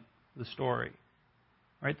telling the story.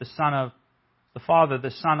 Right? The son of the Father,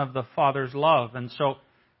 the son of the Father's love. And so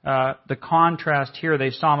the contrast here,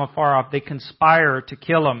 they saw him afar off. They conspire to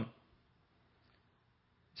kill him.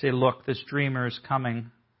 Say, look, this dreamer is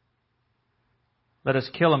coming. Let us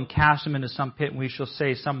kill him, cast him into some pit, and we shall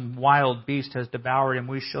say some wild beast has devoured him.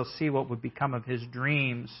 We shall see what would become of his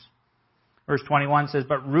dreams. Verse 21 says,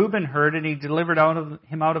 "But Reuben heard, and he delivered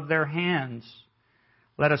him out of their hands.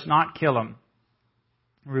 Let us not kill him."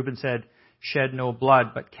 Reuben said, "Shed no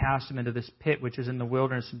blood, but cast him into this pit which is in the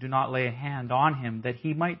wilderness, and do not lay a hand on him, that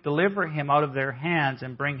he might deliver him out of their hands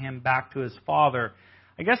and bring him back to his father."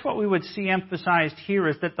 I guess what we would see emphasized here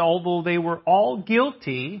is that although they were all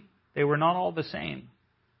guilty, they were not all the same.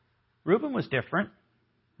 Reuben was different,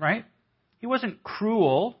 right? He wasn't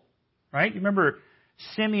cruel, right? You remember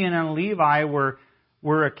Simeon and Levi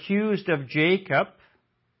were accused of Jacob,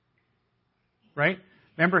 right?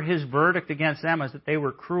 Remember his verdict against them is that they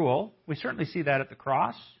were cruel. We certainly see that at the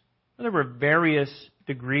cross. There were various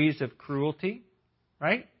degrees of cruelty,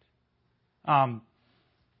 right?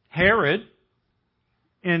 Herod,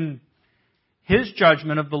 in his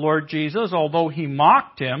judgment of the Lord Jesus, although he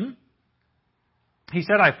mocked him, he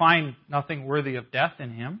said, "I find nothing worthy of death in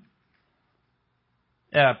him."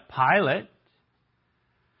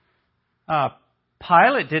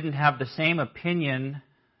 Pilate didn't have the same opinion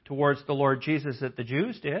towards the Lord Jesus that the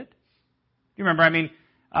Jews did. You remember,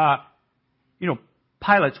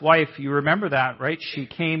 Pilate's wife, you remember that, right? She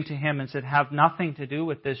came to him and said, "Have nothing to do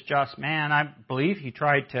with this just man." I believe he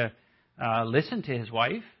tried to listen to his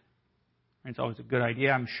wife. It's always a good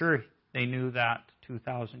idea. I'm sure they knew that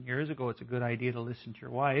 2,000 years ago. It's a good idea to listen to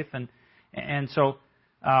your wife. And so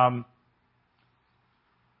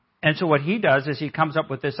what he does is he comes up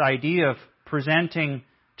with this idea of presenting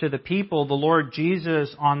to the people the Lord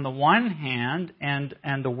Jesus on the one hand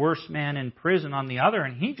and the worst man in prison on the other.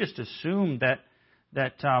 And he just assumed that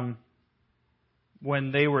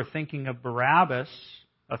when they were thinking of Barabbas,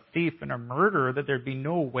 a thief and a murderer, that there'd be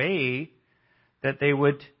no way that they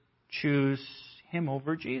would choose him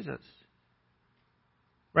over Jesus.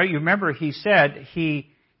 Right? You remember he said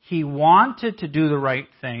he wanted to do the right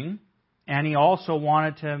thing, and he also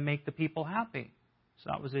wanted to make the people happy. So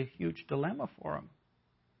that was a huge dilemma for him.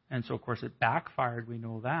 And so, of course, it backfired. We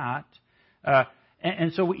know that.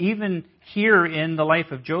 And so even here in the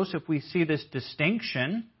life of Joseph, we see this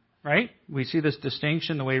distinction, right? We see this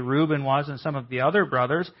distinction the way Reuben was and some of the other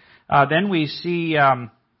brothers. Then we see them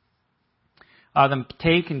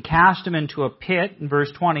take and cast him into a pit in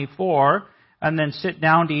verse 24, and then sit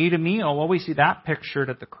down to eat a meal. Well, we see that pictured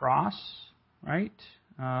at the cross, right?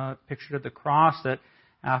 Pictured at the cross, that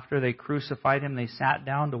after they crucified him, they sat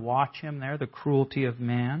down to watch him there, the cruelty of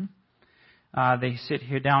man. They sit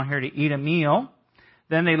down here to eat a meal.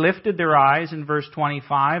 Then they lifted their eyes in verse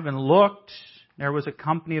 25 and looked. There was a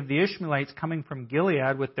company of the Ishmaelites coming from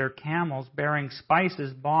Gilead with their camels bearing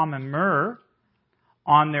spices, balm, and myrrh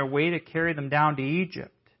on their way to carry them down to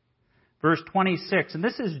Egypt. Verse 26, and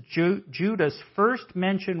this is Judah's first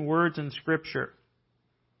mentioned words in Scripture.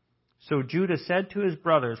 So Judah said to his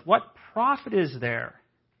brothers, "What profit is there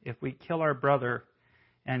if we kill our brother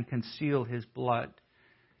and conceal his blood?"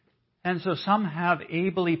 And so some have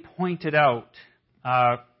ably pointed out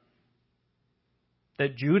that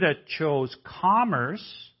Judah chose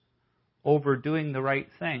commerce over doing the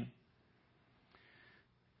right thing.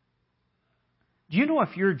 Do you know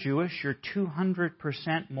if you're Jewish, you're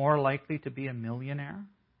 200% more likely to be a millionaire?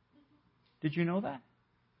 Did you know that?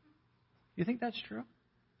 You think that's true?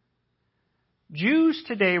 Jews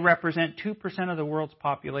today represent 2% of the world's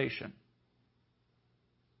population.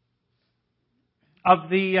 Of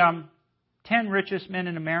the 10 richest men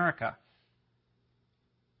in America,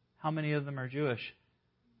 how many of them are Jewish?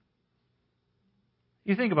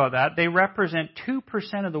 You think about that. They represent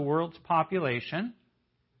 2% of the world's population.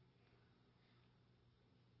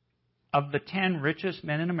 Of the 10 richest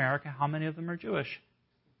men in America, how many of them are Jewish?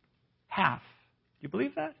 Half. Do you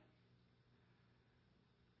believe that?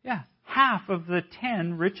 Yeah. Half of the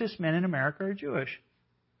 10 richest men in America are Jewish.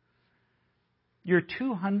 You're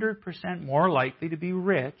 200% more likely to be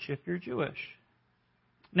rich if you're Jewish.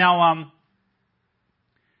 Now,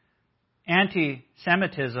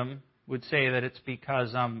 anti-Semitism would say that it's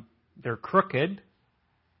because they're crooked.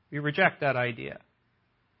 We reject that idea.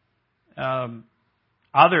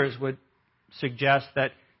 Others would suggest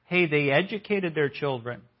that, hey, they educated their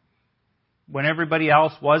children. When everybody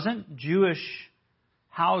else wasn't, Jewish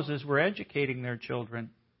houses were educating their children.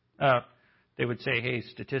 They would say, hey,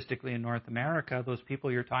 statistically in North America, those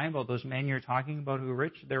people you're talking about, those men you're talking about who are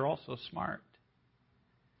rich, they're also smart.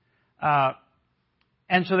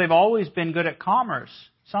 And so they've always been good at commerce.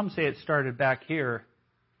 Some say it started back here.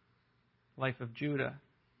 Life of Judah.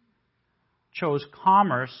 Chose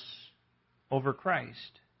commerce over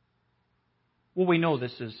Christ. Well, we know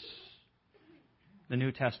this is the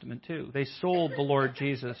New Testament too. They sold the Lord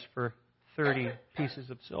Jesus for 30 pieces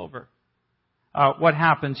of silver. What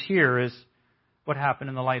happens here is what happened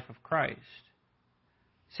in the life of Christ.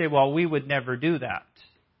 say, well, we would never do that.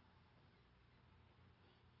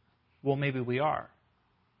 Well, maybe we are.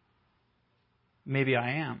 Maybe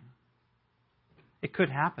I am. It could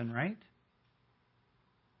happen, right?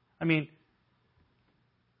 I mean,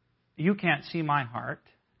 you can't see my heart.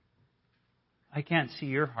 I can't see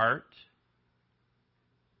your heart.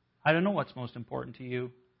 I don't know what's most important to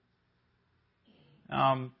you.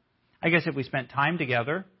 I guess if we spent time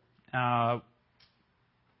together, out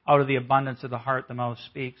of the abundance of the heart, the mouth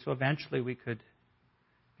speaks. So eventually we could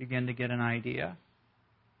begin to get an idea.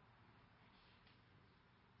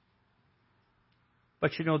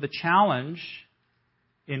 But you know, the challenge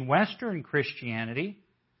in Western Christianity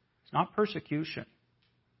is not persecution.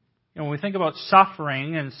 You know, when we think about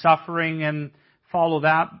suffering and follow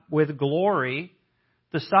that with glory,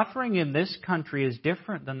 the suffering in this country is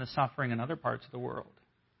different than the suffering in other parts of the world.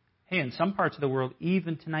 Hey, in some parts of the world,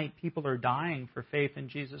 even tonight, people are dying for faith in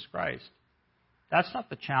Jesus Christ. That's not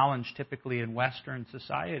the challenge typically in Western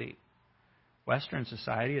society. Western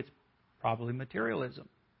society, it's probably materialism.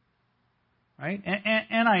 Right?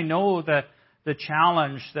 And I know that the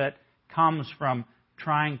challenge that comes from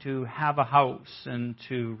trying to have a house and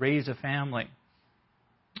to raise a family.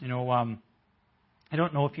 You know, I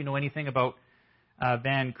don't know if you know anything about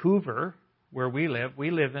Vancouver, where we live.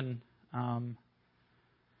 We live in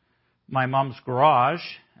my mom's garage.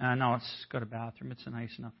 Now it's got a bathroom. It's a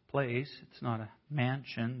nice enough place. It's not a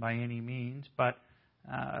mansion by any means, but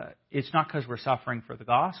it's not because we're suffering for the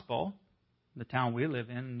gospel. The town we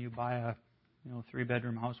live in, you buy a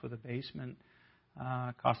 3-bedroom house with a basement,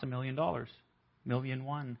 costs $1 million,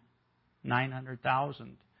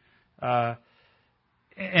 $1,900,000.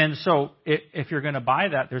 And so if you're going to buy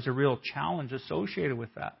that, there's a real challenge associated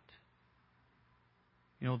with that.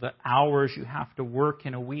 You know, the hours you have to work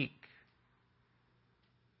in a week.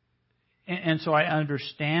 And so I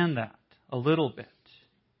understand that a little bit.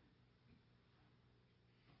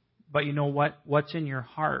 But you know what? What's in your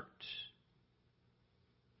heart?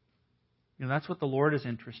 You know, that's what the Lord is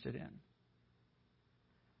interested in.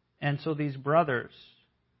 And so these brothers,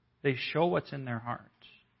 they show what's in their heart.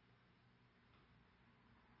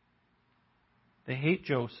 They hate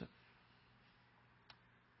Joseph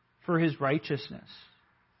for his righteousness.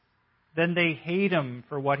 Then they hate him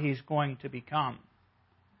for what he's going to become.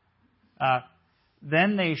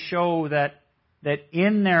 Then they show that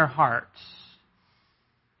in their hearts,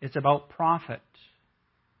 it's about profit.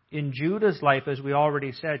 In Judah's life, as we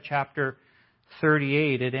already said, chapter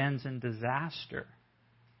 38, it ends in disaster.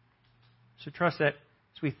 So trust that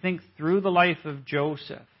as we think through the life of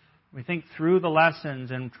Joseph, we think through the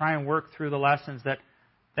lessons and try and work through the lessons that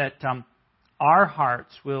our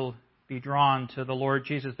hearts will be drawn to the Lord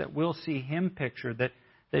Jesus, that we'll see Him pictured,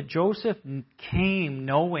 that Joseph came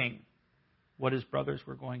knowing what his brothers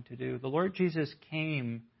were going to do. The Lord Jesus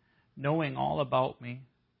came knowing all about me.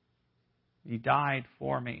 He died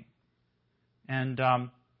for me. And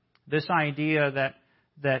this idea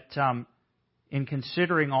that in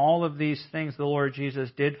considering all of these things the Lord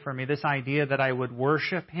Jesus did for me, this idea that I would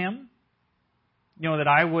worship Him, you know, that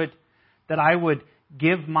I would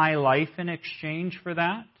give my life in exchange for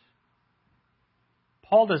that.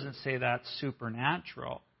 Paul doesn't say that's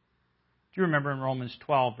supernatural. Do you remember in Romans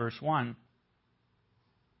 12, verse 1?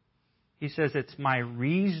 He says it's my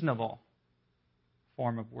reasonable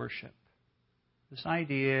form of worship. This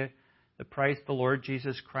idea, the price the Lord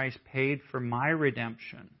Jesus Christ paid for my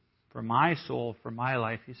redemption, for my soul, for my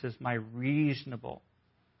life. He says my reasonable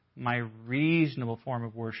form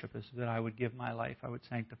of worship is that I would give my life, I would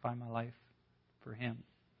sanctify my life for Him.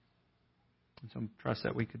 And so I trust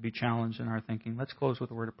that we could be challenged in our thinking. Let's close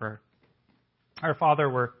with a word of prayer. Our Father,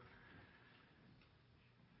 we're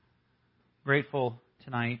grateful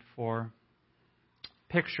tonight for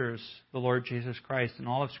pictures the Lord Jesus Christ in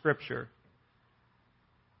all of Scripture.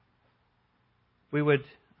 We would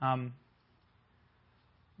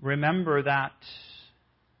remember that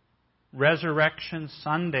Resurrection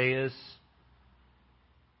Sunday as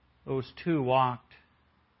those two walked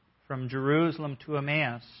from Jerusalem to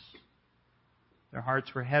Emmaus. Their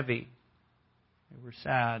hearts were heavy. They were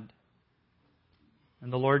sad.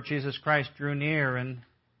 And the Lord Jesus Christ drew near and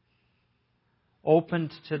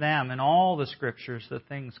opened to them in all the Scriptures the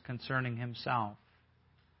things concerning Himself.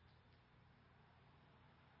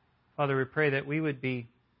 Father, we pray that we would be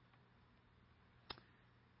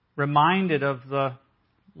reminded of the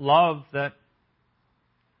love that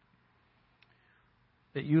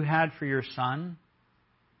You had for Your Son.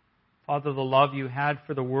 Father, the love You had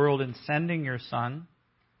for the world in sending Your Son.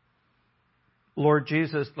 Lord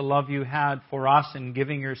Jesus, the love You had for us in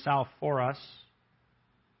giving Yourself for us.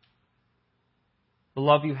 the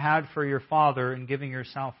love you had for your Father in giving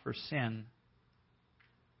yourself for sin.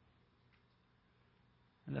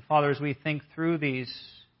 And that, Father, as we think through these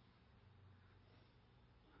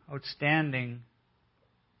outstanding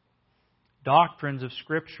doctrines of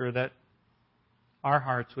Scripture, that our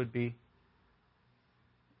hearts would be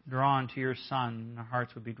drawn to your Son, and our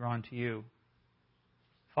hearts would be drawn to you.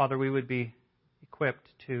 Father, we would be equipped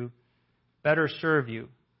to better serve you,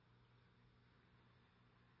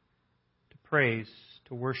 to praise,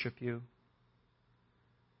 to worship you.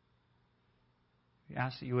 We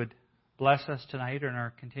ask that you would bless us tonight in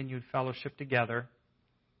our continued fellowship together.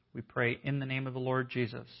 We pray in the name of the Lord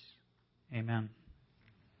Jesus. Amen.